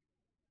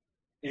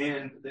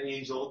 And the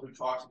angel who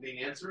talked to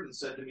me answered and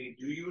said to me,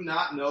 do you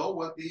not know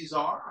what these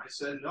are? I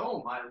said,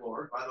 no, my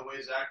Lord. By the way,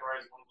 Zechariah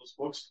is one of those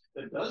books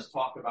that does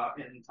talk about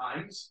end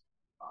times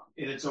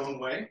in its own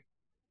way.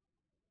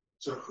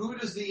 So who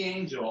does the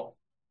angel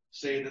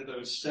say that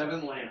those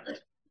 7 lambs?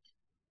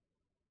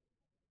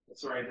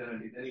 That's their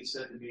identity. Then he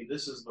said to me,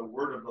 this is the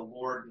word of the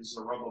Lord in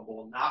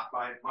Zerubbabel, not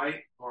by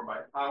might nor by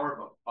power,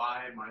 but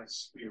by my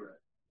spirit,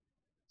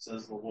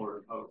 says the Lord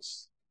of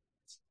hosts.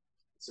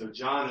 So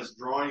John is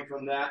drawing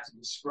from that to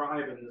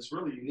describe in this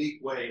really unique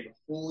way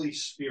the Holy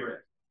Spirit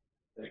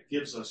that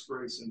gives us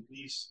grace and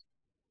peace.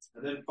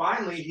 And then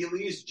finally, he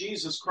leaves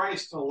Jesus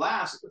Christ to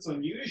last. It's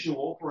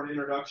unusual for an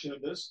introduction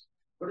of this,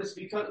 but it's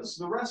because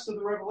the rest of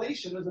the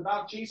revelation is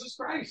about Jesus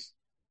Christ.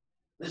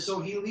 And so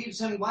he leaves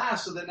him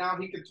last so that now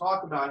he can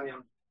talk about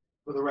him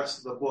for the rest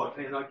of the book.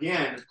 And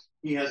again,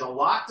 he has a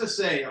lot to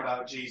say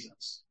about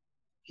Jesus.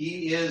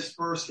 He is,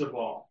 first of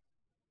all,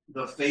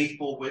 the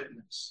faithful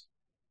witness.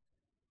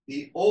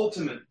 The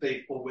ultimate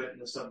faithful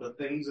witness of the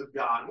things of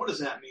God. What does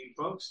that mean,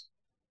 folks?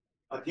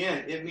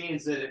 Again, it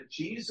means that if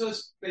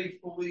Jesus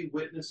faithfully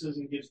witnesses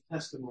and gives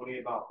testimony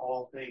about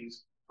all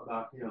things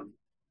about him,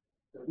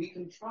 that we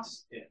can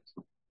trust it.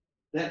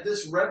 That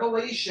this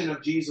revelation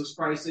of Jesus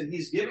Christ that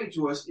he's giving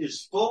to us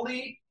is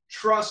fully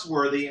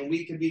trustworthy, and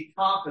we can be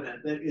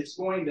confident that it's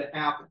going to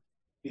happen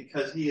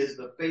because he is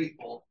the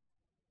faithful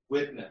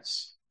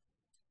witness.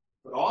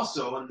 But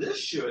also, and this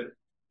should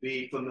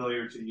be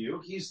familiar to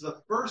you, he's the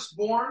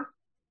firstborn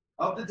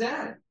of the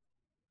dead.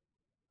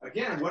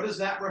 Again, what is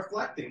that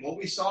reflecting? Well,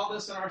 we saw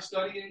this in our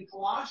study in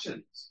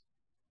Colossians.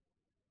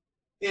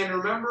 And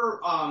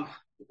remember,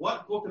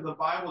 what book of the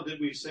Bible did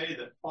we say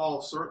that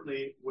Paul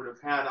certainly would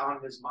have had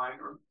on his mind,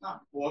 or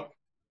not book,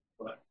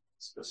 but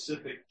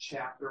specific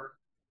chapter?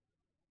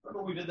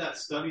 Remember we did that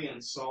study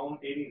in Psalm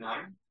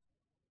 89?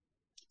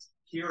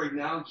 Here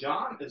now,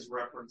 John is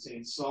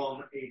referencing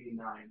Psalm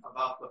 89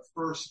 about the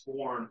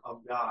firstborn of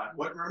God.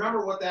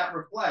 Remember what that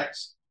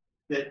reflects,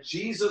 that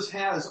Jesus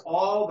has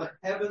all the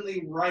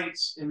heavenly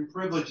rights and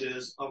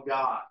privileges of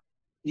God.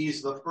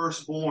 He's the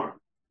firstborn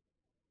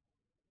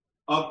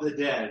of the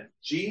dead.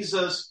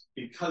 Jesus,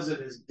 because of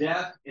his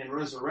death and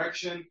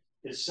resurrection,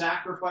 his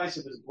sacrifice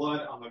of his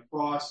blood on the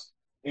cross,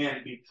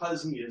 and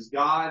because he is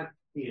God,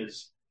 he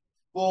is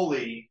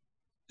fully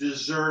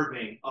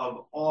deserving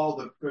of all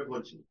the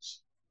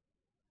privileges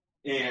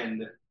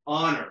and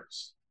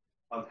honors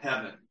of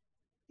heaven.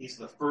 He's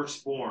the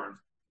firstborn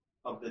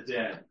of the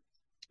dead.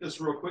 Just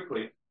real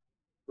quickly,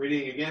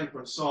 reading again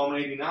from Psalm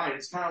 89,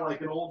 it's kind of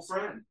like an old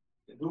friend.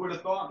 And who would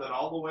have thought that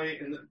all the way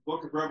in the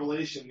book of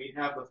Revelation, we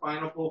have the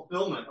final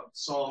fulfillment of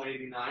Psalm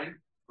 89,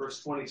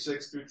 verse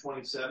 26 through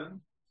 27.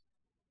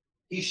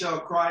 He shall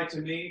cry to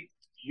me,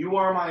 you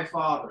are my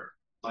Father,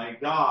 my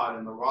God,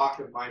 and the rock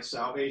of my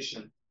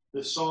salvation.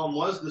 This psalm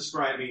was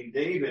describing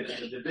David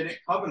and the Davidic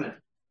covenant.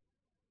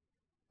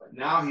 But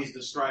now he's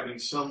describing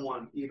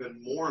someone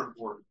even more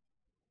important.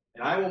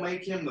 And I will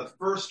make him the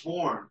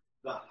firstborn,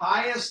 the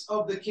highest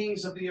of the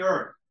kings of the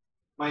earth.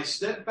 My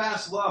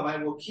steadfast love I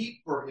will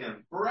keep for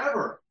him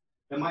forever,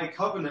 and my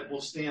covenant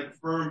will stand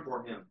firm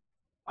for him.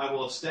 I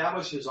will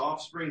establish his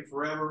offspring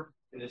forever,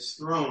 and his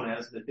throne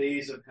as the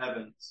days of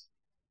heavens.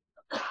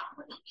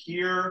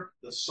 Here,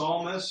 the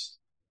psalmist,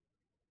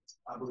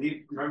 I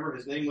believe, remember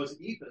his name was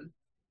Ethan,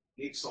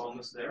 the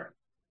psalmist there.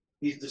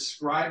 He's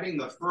describing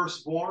the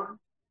firstborn.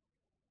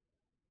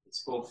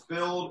 It's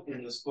fulfilled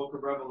in this book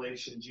of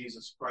Revelation,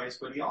 Jesus Christ.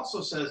 But he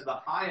also says the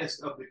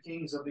highest of the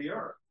kings of the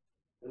earth.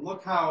 And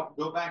look how,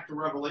 go back to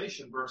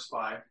Revelation, verse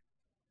 5,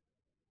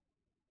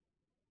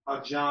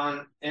 how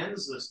John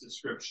ends this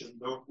description,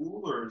 the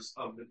rulers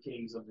of the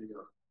kings of the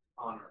earth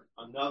honored.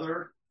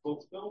 Another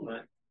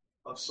fulfillment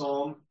of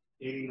Psalm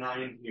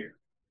 89 here.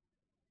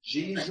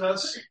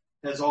 Jesus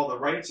has all the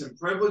rights and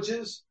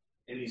privileges,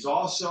 and he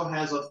also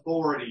has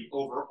authority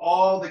over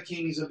all the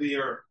kings of the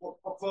earth. Well,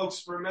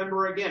 folks,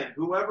 remember again,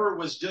 whoever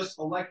was just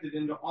elected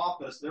into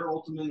office, their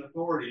ultimate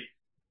authority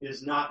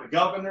is not the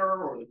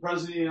governor or the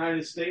president of the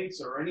United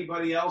States or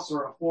anybody else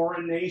or a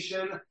foreign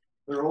nation.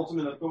 Their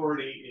ultimate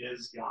authority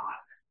is God.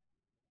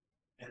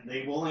 And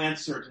they will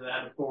answer to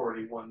that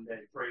authority one day.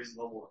 Praise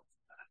the Lord.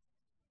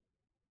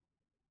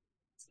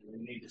 And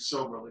we need to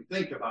soberly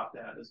think about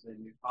that as they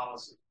make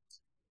policy.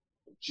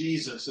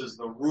 Jesus is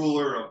the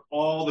ruler of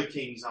all the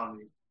kings on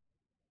the earth.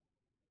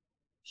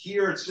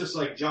 Here it's just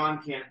like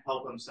John can't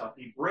help himself.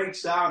 He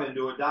breaks out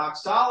into a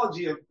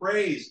doxology of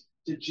praise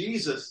to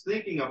Jesus,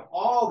 thinking of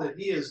all that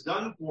he has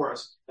done for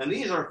us. And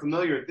these are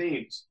familiar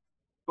themes.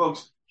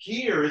 Folks,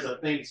 here is a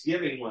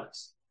Thanksgiving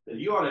list that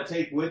you ought to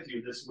take with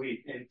you this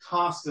week, and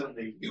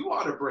constantly you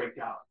ought to break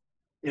out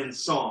in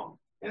song.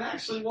 And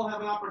actually, we'll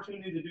have an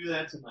opportunity to do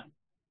that tonight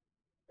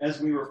as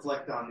we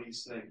reflect on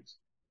these things.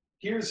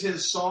 Here's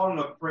his song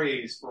of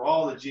praise for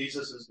all that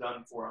Jesus has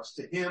done for us,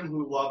 to him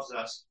who loves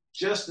us,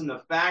 just in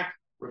the fact,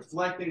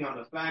 reflecting on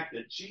the fact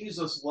that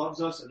Jesus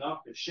loves us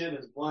enough to shed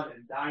his blood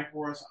and die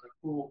for us on a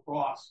cruel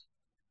cross.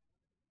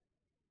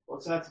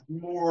 Well, that's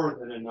more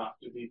than enough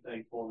to be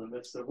thankful in the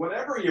midst of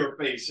whatever you're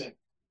facing.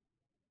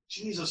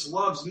 Jesus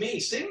loves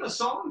me. Sing the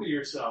song to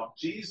yourself.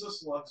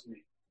 Jesus loves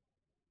me.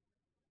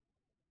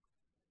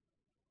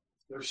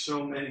 There's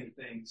so many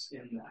things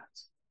in that.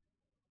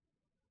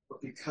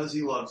 But because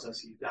he loves us,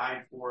 he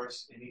died for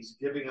us, and he's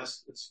giving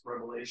us this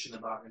revelation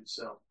about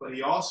himself. But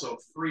he also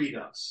freed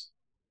us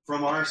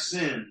from our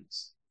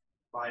sins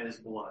by his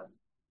blood.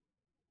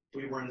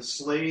 We were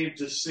enslaved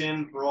to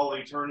sin for all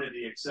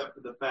eternity, except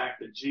for the fact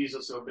that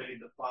Jesus obeyed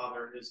the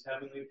Father, his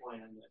heavenly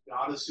plan, that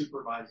God is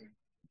supervising.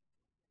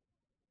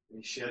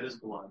 And he shed his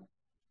blood.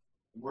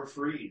 And we're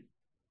freed.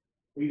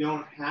 We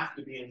don't have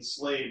to be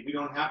enslaved. We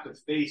don't have to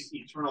face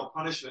eternal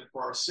punishment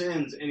for our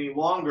sins any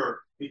longer,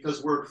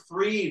 because we're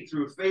freed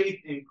through faith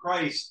in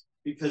Christ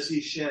because he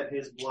shed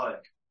his blood.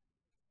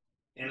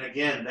 And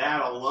again,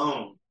 that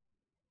alone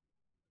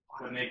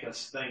ought to make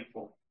us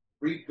thankful,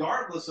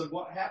 regardless of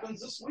what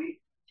happens this week.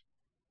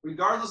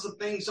 Regardless of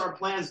things, our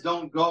plans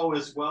don't go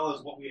as well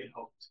as what we had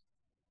hoped.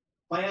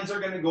 Plans are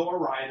going to go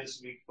awry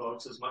this week,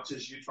 folks, as much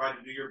as you try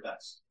to do your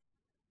best.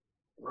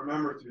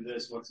 Remember through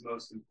this what's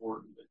most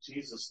important, that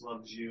Jesus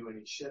loves you and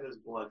he shed his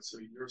blood so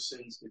your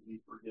sins could be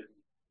forgiven.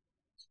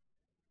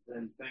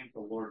 Then thank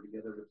the Lord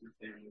together with your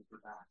family for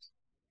that.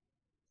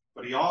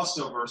 But he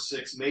also, verse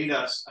 6, made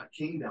us a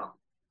kingdom.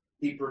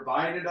 He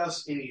provided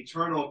us an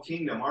eternal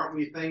kingdom. Aren't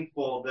we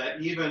thankful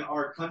that even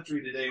our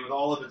country today, with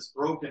all of its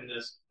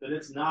brokenness, that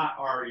it's not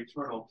our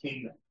eternal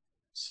kingdom?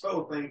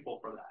 So thankful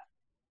for that.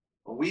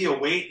 But we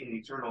await an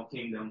eternal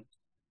kingdom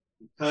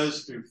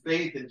because through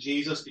faith in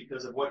Jesus,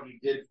 because of what he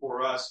did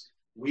for us,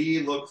 we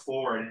look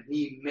forward, and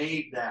he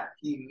made that.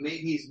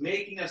 He's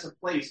making us a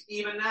place,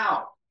 even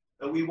now,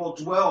 that we will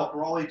dwell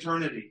for all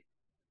eternity.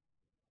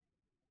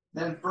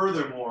 Then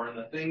furthermore, in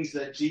the things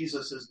that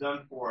Jesus has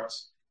done for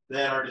us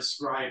that are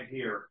described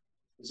here,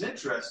 is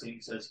interesting.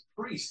 He says,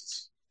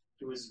 priests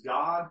to his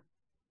God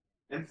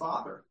and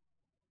Father.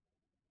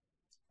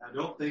 I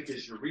don't think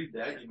as you read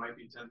that, you might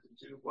be tempted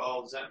to,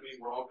 well, does that mean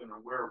we're all going to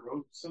wear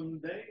robes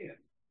someday and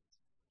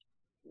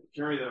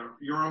carry the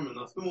Urim and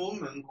the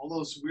Thummim and all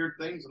those weird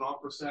things and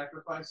offer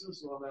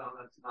sacrifices? Well, no,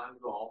 that's not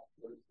at all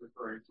what it's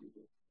referring to.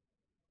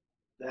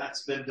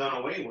 That's been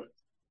done away with.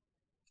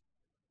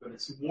 But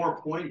it's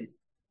more poignant.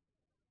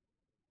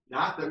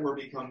 Not that we're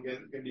going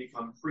to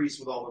become priests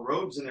with all the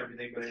robes and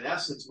everything, but in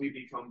essence, we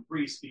become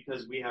priests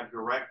because we have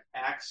direct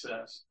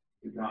access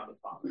to God the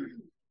Father.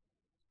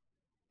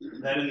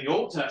 That in the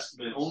Old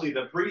Testament, only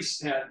the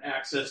priests had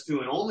access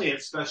to, and only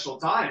at special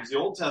times. The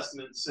Old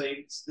Testament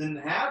saints didn't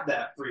have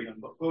that freedom.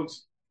 But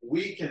folks,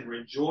 we can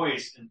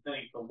rejoice and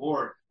thank the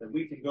Lord that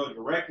we can go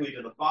directly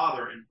to the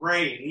Father and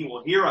pray, and he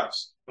will hear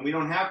us. And we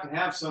don't have to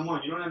have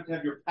someone, you don't have to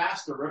have your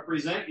pastor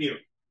represent you.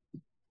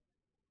 But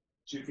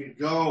you can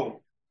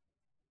go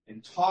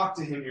and talk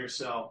to him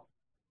yourself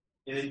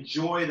and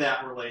enjoy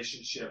that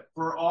relationship.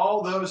 For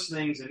all those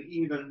things and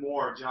even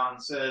more, John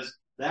says,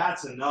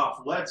 that's enough.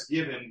 Let's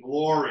give him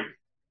glory.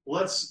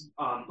 Let's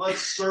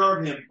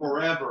serve him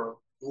forever.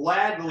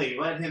 Gladly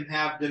let him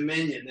have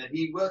dominion that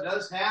he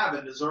does have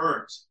and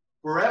deserves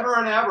forever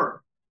and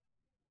ever.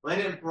 Let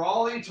him for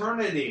all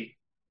eternity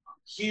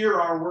hear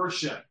our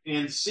worship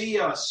and see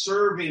us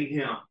serving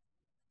him.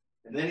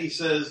 And then he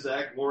says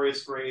that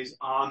glorious phrase,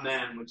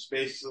 amen, which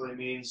basically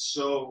means,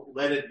 so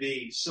let it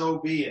be, so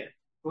be it.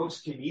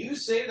 Folks, can you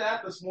say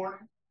that this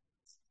morning?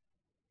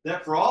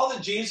 That for all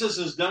that Jesus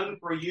has done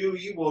for you,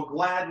 you will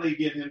gladly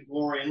give him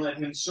glory and let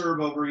him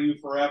serve over you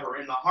forever.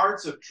 In the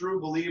hearts of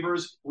true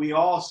believers, we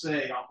all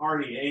say a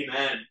hearty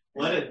amen.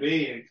 Let it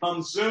be, and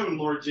come soon,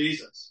 Lord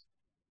Jesus.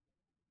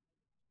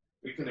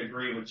 We can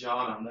agree with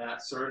John on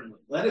that, certainly.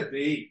 Let it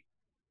be.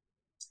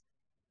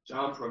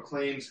 John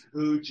proclaims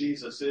who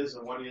Jesus is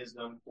and what he has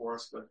done for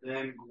us, but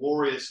then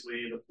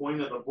gloriously, the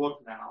point of the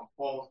book now,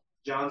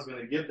 John's going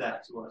to give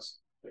that to us.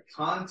 The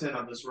content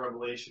of this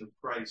revelation of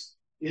Christ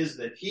is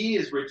that he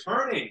is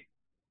returning.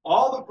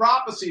 All the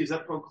prophecies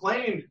that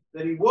proclaimed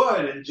that he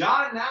would, and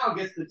John now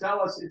gets to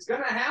tell us it's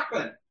going to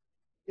happen.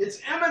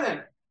 It's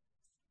imminent.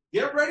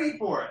 Get ready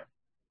for it.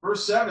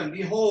 Verse 7,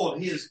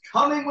 behold, he is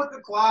coming with the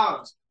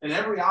clouds, and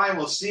every eye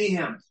will see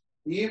him,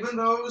 even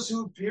those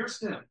who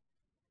pierced him.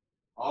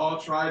 All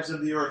tribes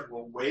of the earth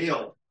will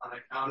wail on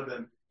account of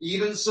him.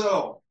 Even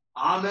so,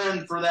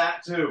 amen for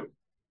that too.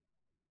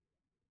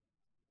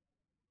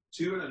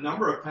 A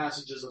number of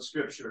passages of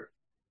Scripture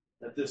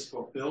that this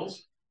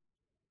fulfills.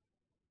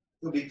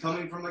 He'll be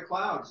coming from the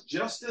clouds,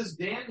 just as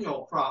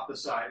Daniel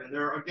prophesied. And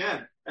there,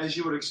 again, as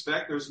you would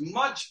expect, there's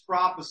much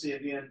prophecy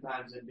at the end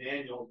times in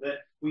Daniel that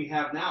we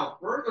have now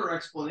further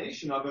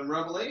explanation of in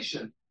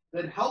Revelation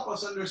that help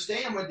us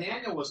understand what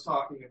Daniel was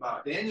talking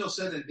about. Daniel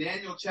said in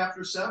Daniel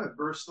chapter 7,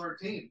 verse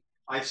 13,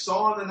 I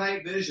saw in the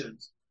night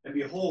visions, and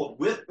behold,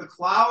 with the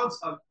clouds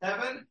of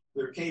heaven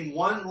there came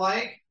one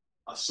like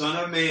a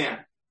son of man.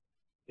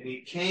 And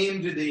he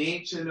came to the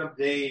Ancient of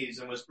Days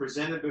and was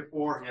presented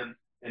before him.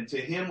 And to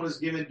him was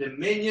given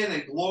dominion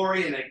and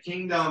glory and a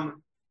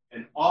kingdom.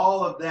 And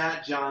all of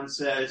that, John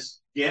says,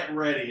 get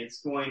ready.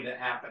 It's going to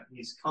happen.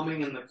 He's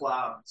coming in the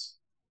clouds.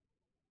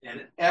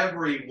 And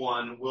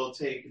everyone will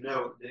take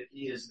note that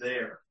he is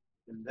there.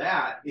 And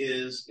that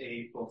is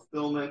a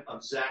fulfillment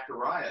of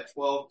Zechariah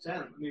 12:10.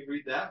 Let me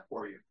read that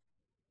for you.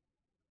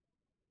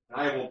 And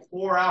I will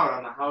pour out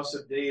on the house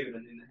of David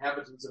and the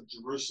inhabitants of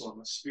Jerusalem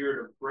a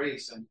spirit of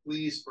grace and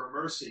pleas for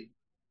mercy,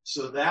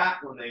 so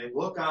that when they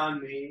look on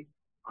me,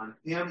 on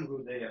him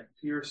who they have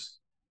pierced,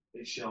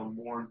 they shall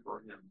mourn for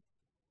him,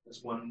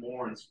 as one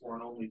mourns for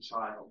an only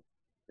child,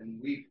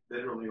 and weep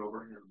bitterly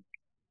over him,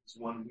 as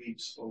one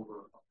weeps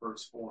over a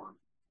firstborn.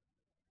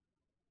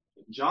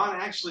 John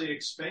actually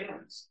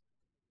expands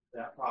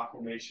that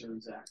proclamation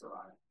in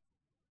Zechariah.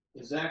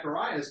 And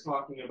Zechariah is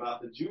talking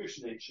about the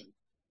Jewish nation,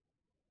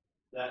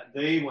 that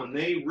when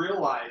they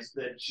realize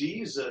that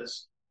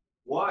Jesus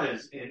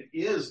was and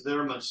is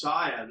their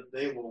Messiah, that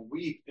they will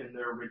weep in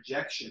their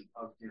rejection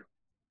of him.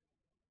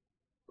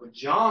 But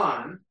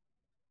John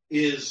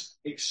is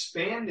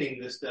expanding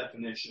this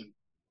definition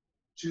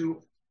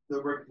to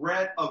the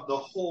regret of the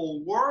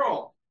whole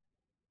world,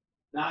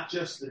 not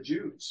just the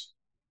Jews.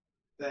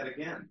 That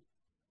again.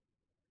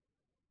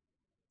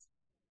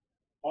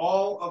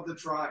 All of the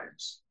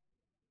tribes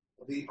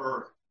of the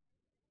earth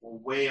will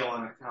wail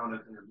on account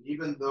of him,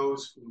 even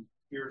those who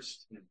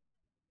pierced him.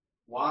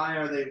 Why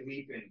are they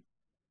weeping?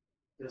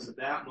 Because at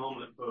that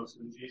moment, folks,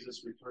 when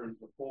Jesus returns,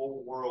 the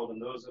whole world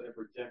and those that have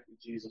rejected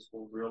Jesus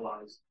will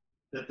realize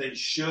that they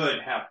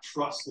should have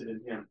trusted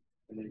in him,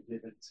 and they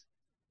didn't.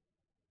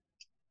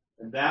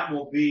 And that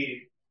will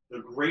be the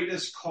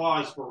greatest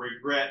cause for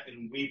regret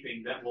and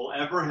weeping that will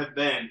ever have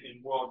been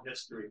in world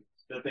history,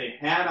 that they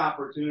had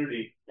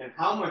opportunity, and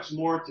how much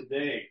more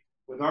today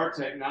with our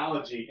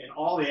technology and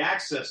all the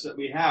access that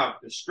we have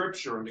to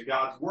Scripture and to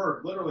God's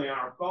Word, literally on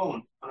our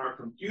phone, on our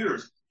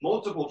computers,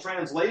 multiple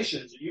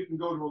translations. You can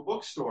go to a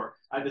bookstore.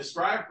 I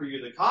described for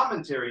you the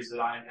commentaries that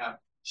I have.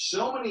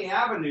 So many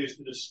avenues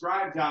to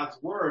describe God's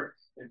Word,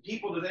 and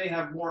people today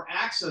have more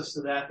access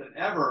to that than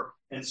ever.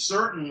 And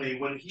certainly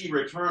when he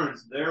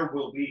returns, there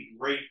will be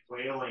great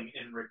wailing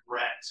and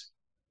regret.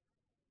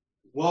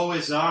 Woe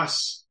is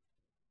us,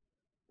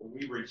 for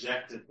we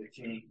rejected the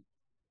King.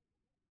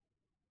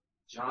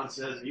 John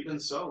says, even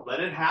so, let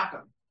it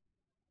happen.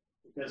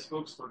 Because,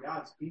 folks, for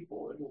God's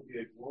people, it will be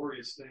a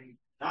glorious thing.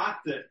 Not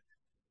that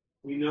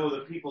we know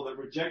the people that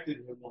rejected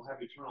him will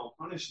have eternal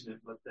punishment,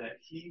 but that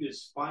he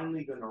is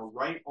finally going to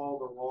right all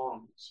the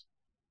wrongs.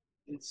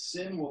 And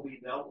sin will be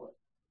dealt with.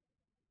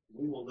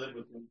 We will live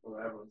with him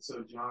forever. And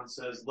so John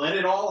says, let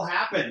it all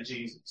happen,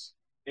 Jesus.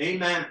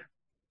 Amen.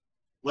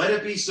 Let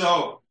it be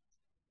so.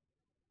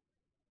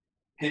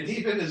 And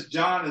even as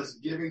John is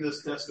giving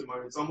this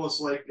testimony, it's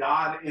almost like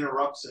God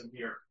interrupts him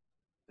here.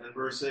 In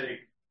verse 8,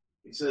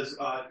 he says,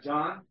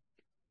 John,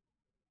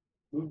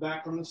 move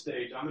back from the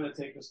stage. I'm going to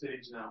take the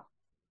stage now.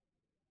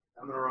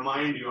 I'm going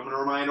to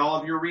remind all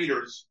of your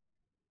readers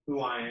who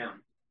I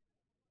am.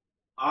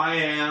 I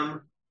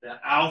am the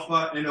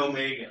Alpha and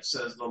Omega,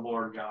 says the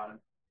Lord God,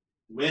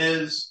 who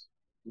is,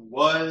 who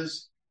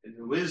was, and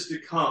who is to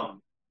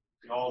come,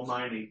 the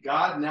Almighty.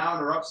 God now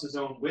interrupts his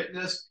own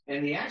witness,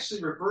 and he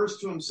actually refers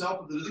to himself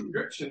with the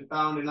description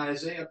found in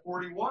Isaiah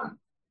 41.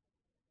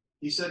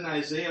 He said in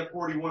Isaiah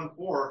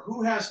 41:4,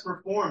 who has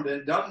performed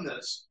and done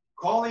this,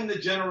 calling the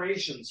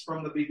generations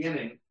from the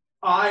beginning?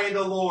 I,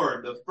 the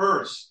Lord, the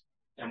first,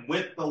 and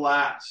with the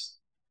last.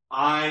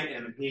 I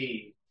am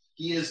he.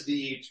 He is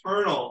the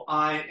eternal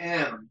I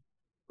am.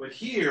 But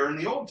here in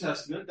the Old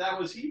Testament, that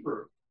was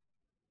Hebrew.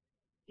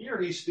 Here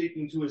he's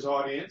speaking to his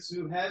audience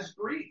who has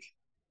Greek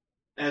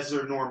as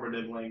their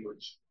normative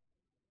language.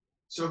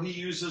 So he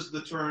uses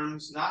the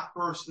terms not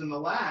first and the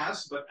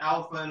last, but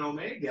Alpha and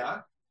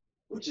Omega,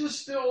 which is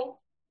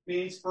still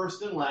means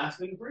first and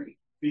last in Greek,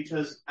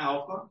 because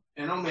Alpha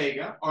and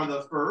Omega are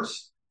the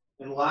first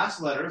and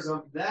last letters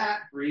of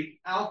that Greek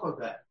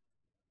alphabet.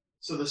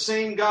 So the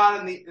same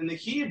God in the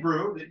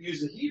Hebrew that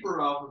used the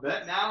Hebrew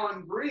alphabet, now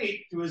in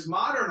Greek to his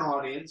modern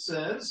audience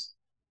says,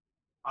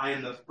 I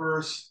am the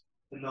first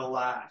and the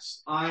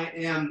last. I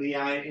am the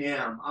I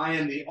am. I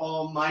am the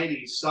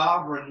Almighty,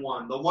 Sovereign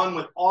One, the one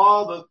with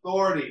all the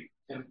authority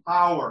and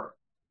power.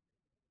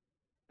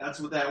 That's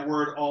what that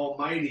word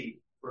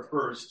Almighty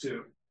refers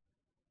to.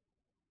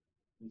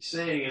 He's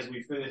saying as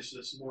we finish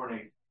this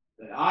morning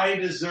that I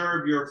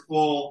deserve your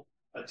full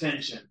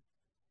attention.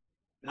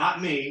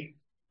 Not me,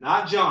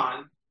 not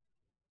John,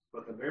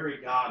 but the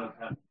very God of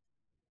heaven,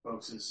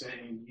 folks, is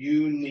saying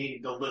you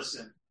need to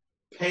listen.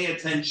 Pay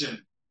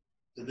attention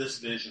to this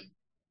vision.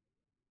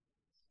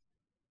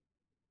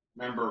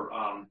 Remember,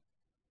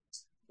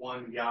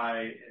 one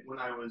guy, when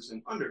I was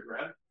in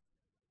undergrad,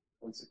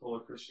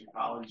 Pensacola Christian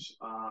College,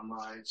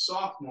 my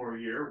sophomore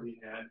year, we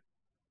had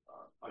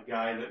a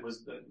guy that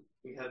was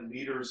we had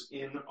leaders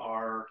in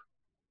our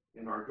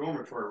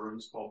dormitory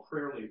rooms called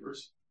prayer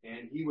leaders,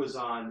 and he was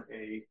on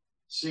a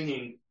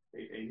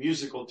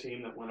musical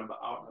team that went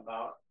out and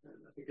about, and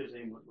I think his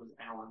name was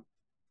Alan,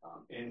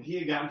 and he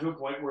had gotten to a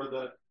point where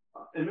the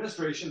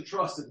administration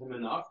trusted him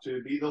enough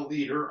to be the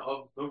leader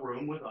of the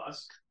room with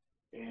us.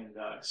 And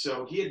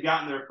so he had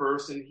gotten there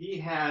first, and he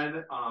had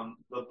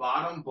the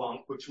bottom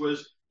bunk, which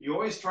was, you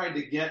always tried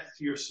to get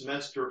to your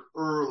semester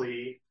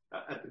early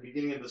at the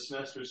beginning of the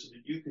semester so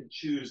that you can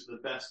choose the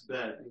best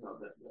bed.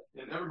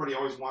 And everybody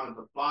always wanted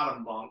the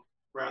bottom bunk,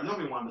 right?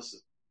 Nobody wanted to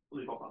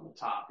sleep up on the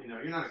top.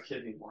 You're not a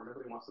kid anymore.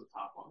 Nobody wants the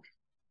top bunk.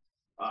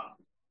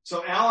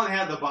 So Alan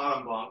had the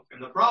bottom bunk,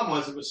 and the problem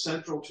was it was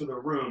central to the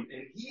room,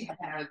 and he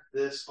had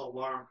this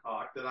alarm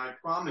clock that I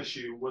promise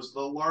you was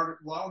the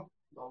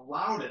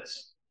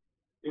loudest.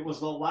 It was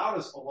the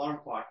loudest alarm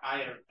clock I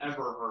have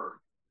ever heard.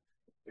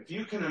 If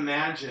you can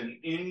imagine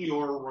in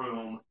your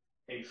room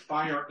a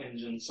fire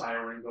engine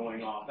siren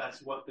going off,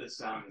 that's what this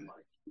sounded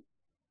like.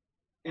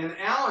 And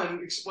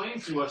Alan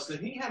explained to us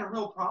that he had a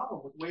real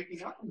problem with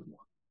waking up in the morning.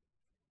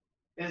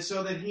 And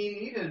so that he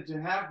needed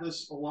to have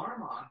this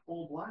alarm on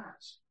full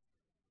blast.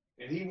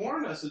 And he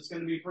warned us it's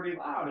going to be pretty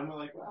loud. And we're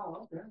like,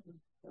 well, okay.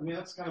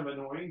 That's kind of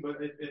annoying,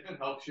 but if it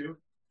helps you.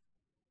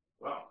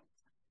 Well,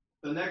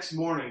 the next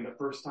morning, the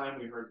first time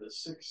we heard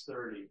this,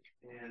 6:30,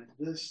 and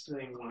this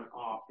thing went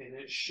off, and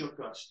it shook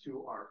us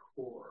to our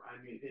core.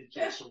 It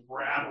just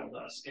rattled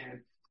us, and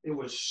it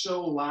was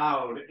so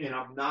loud and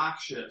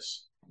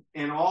obnoxious.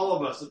 And all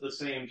of us at the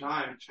same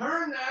time,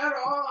 turn that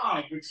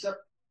off, except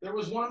there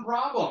was one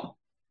problem.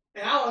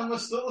 Alan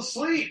was still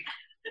asleep,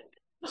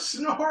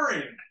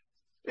 snoring.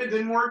 It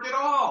didn't work at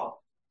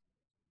all.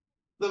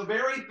 The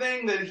very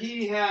thing that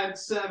he had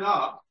set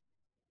up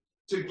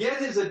to get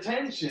his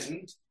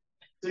attention,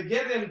 to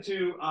get him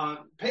to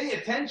pay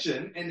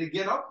attention and to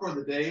get up for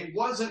the day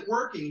wasn't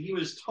working. He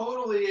was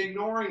totally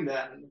ignoring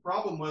that. And the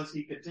problem was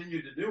he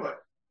continued to do it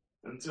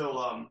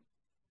until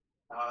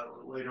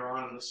later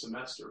on in the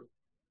semester.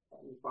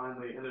 We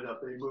finally ended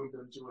up, they moved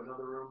him to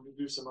another room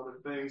to do some other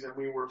things, and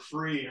we were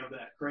free of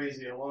that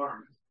crazy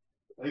alarm.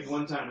 I think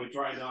one time we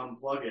tried to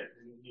unplug it,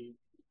 and he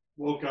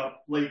woke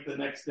up late the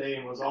next day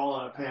and was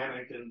all in a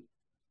panic. And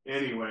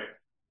anyway,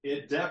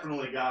 it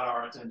definitely got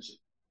our attention.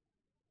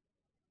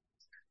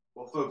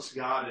 Well, folks,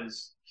 God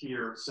is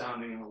here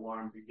sounding an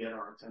alarm to get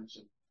our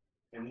attention.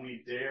 And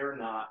we dare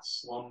not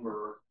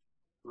slumber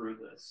through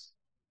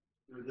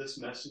this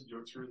message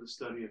or through the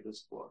study of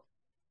this book.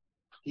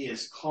 He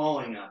is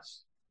calling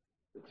us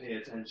to pay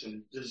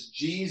attention. Does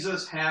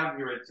Jesus have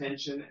your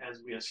attention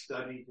as we have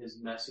studied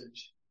his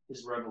message,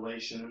 his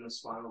revelation in this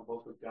final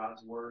book of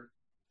God's Word?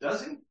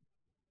 Does he?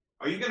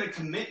 Are you going to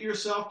commit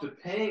yourself to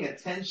paying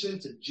attention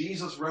to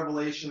Jesus'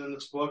 revelation in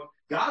this book?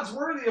 God's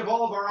worthy of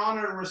all of our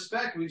honor and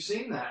respect. We've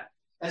seen that.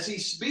 As he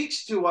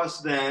speaks to us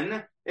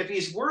then, if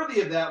he's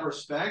worthy of that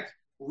respect,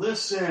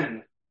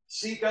 listen,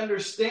 seek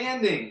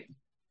understanding.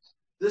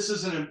 This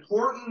is an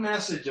important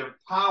message of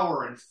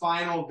power and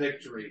final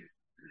victory.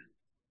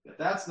 If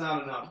that's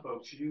not enough,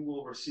 folks, you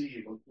will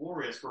receive a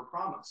glorious, we're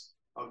promised,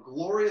 a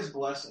glorious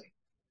blessing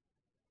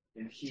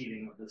in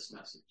heeding of this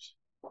message.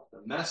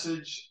 The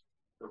message,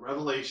 the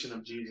revelation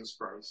of Jesus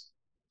Christ.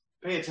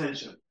 Pay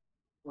attention.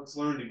 Let's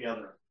learn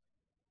together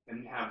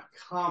and have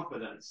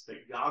confidence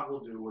that God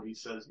will do what he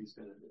says he's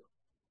going to do.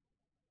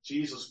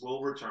 Jesus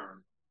will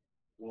return.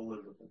 We'll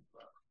live with him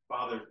forever.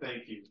 Father,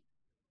 thank you.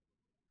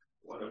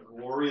 What a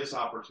glorious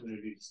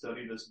opportunity to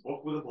study this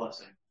book with a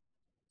blessing.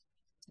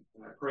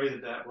 And I pray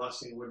that that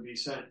blessing would be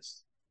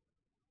sensed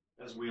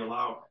as we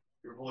allow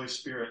your Holy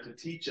Spirit to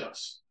teach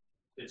us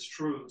its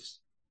truths.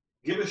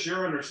 Give us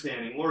your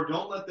understanding. Lord,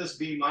 don't let this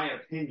be my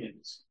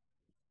opinions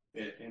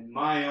and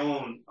my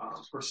own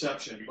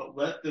perception, but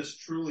let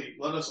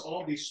us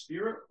all be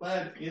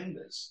Spirit-led in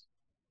this.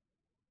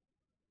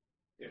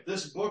 If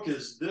this book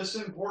is this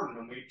important,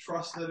 and we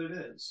trust that it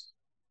is,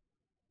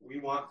 we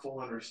want full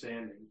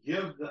understanding.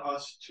 Give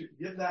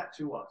that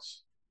to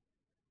us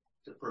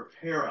to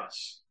prepare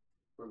us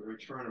for the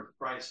return of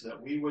Christ,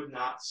 that we would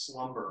not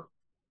slumber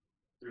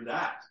through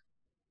that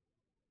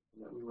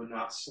we would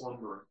not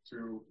slumber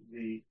through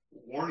the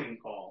warning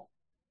call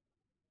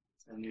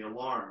and the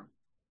alarm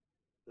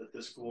that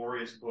this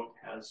glorious book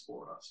has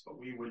for us, but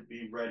we would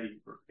be ready,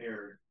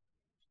 prepared,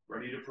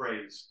 ready to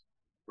praise,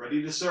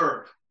 ready to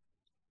serve,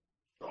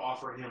 to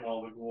offer him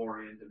all the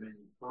glory and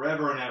dominion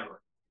forever and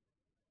ever.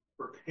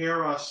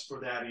 Prepare us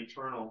for that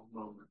eternal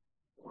moment,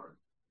 Lord.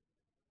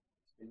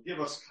 And give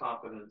us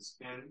confidence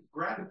and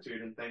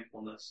gratitude and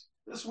thankfulness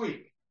this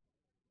week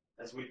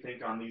as we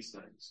think on these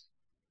things.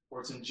 For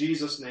it's in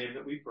Jesus' name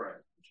that we pray.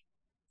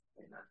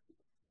 Amen.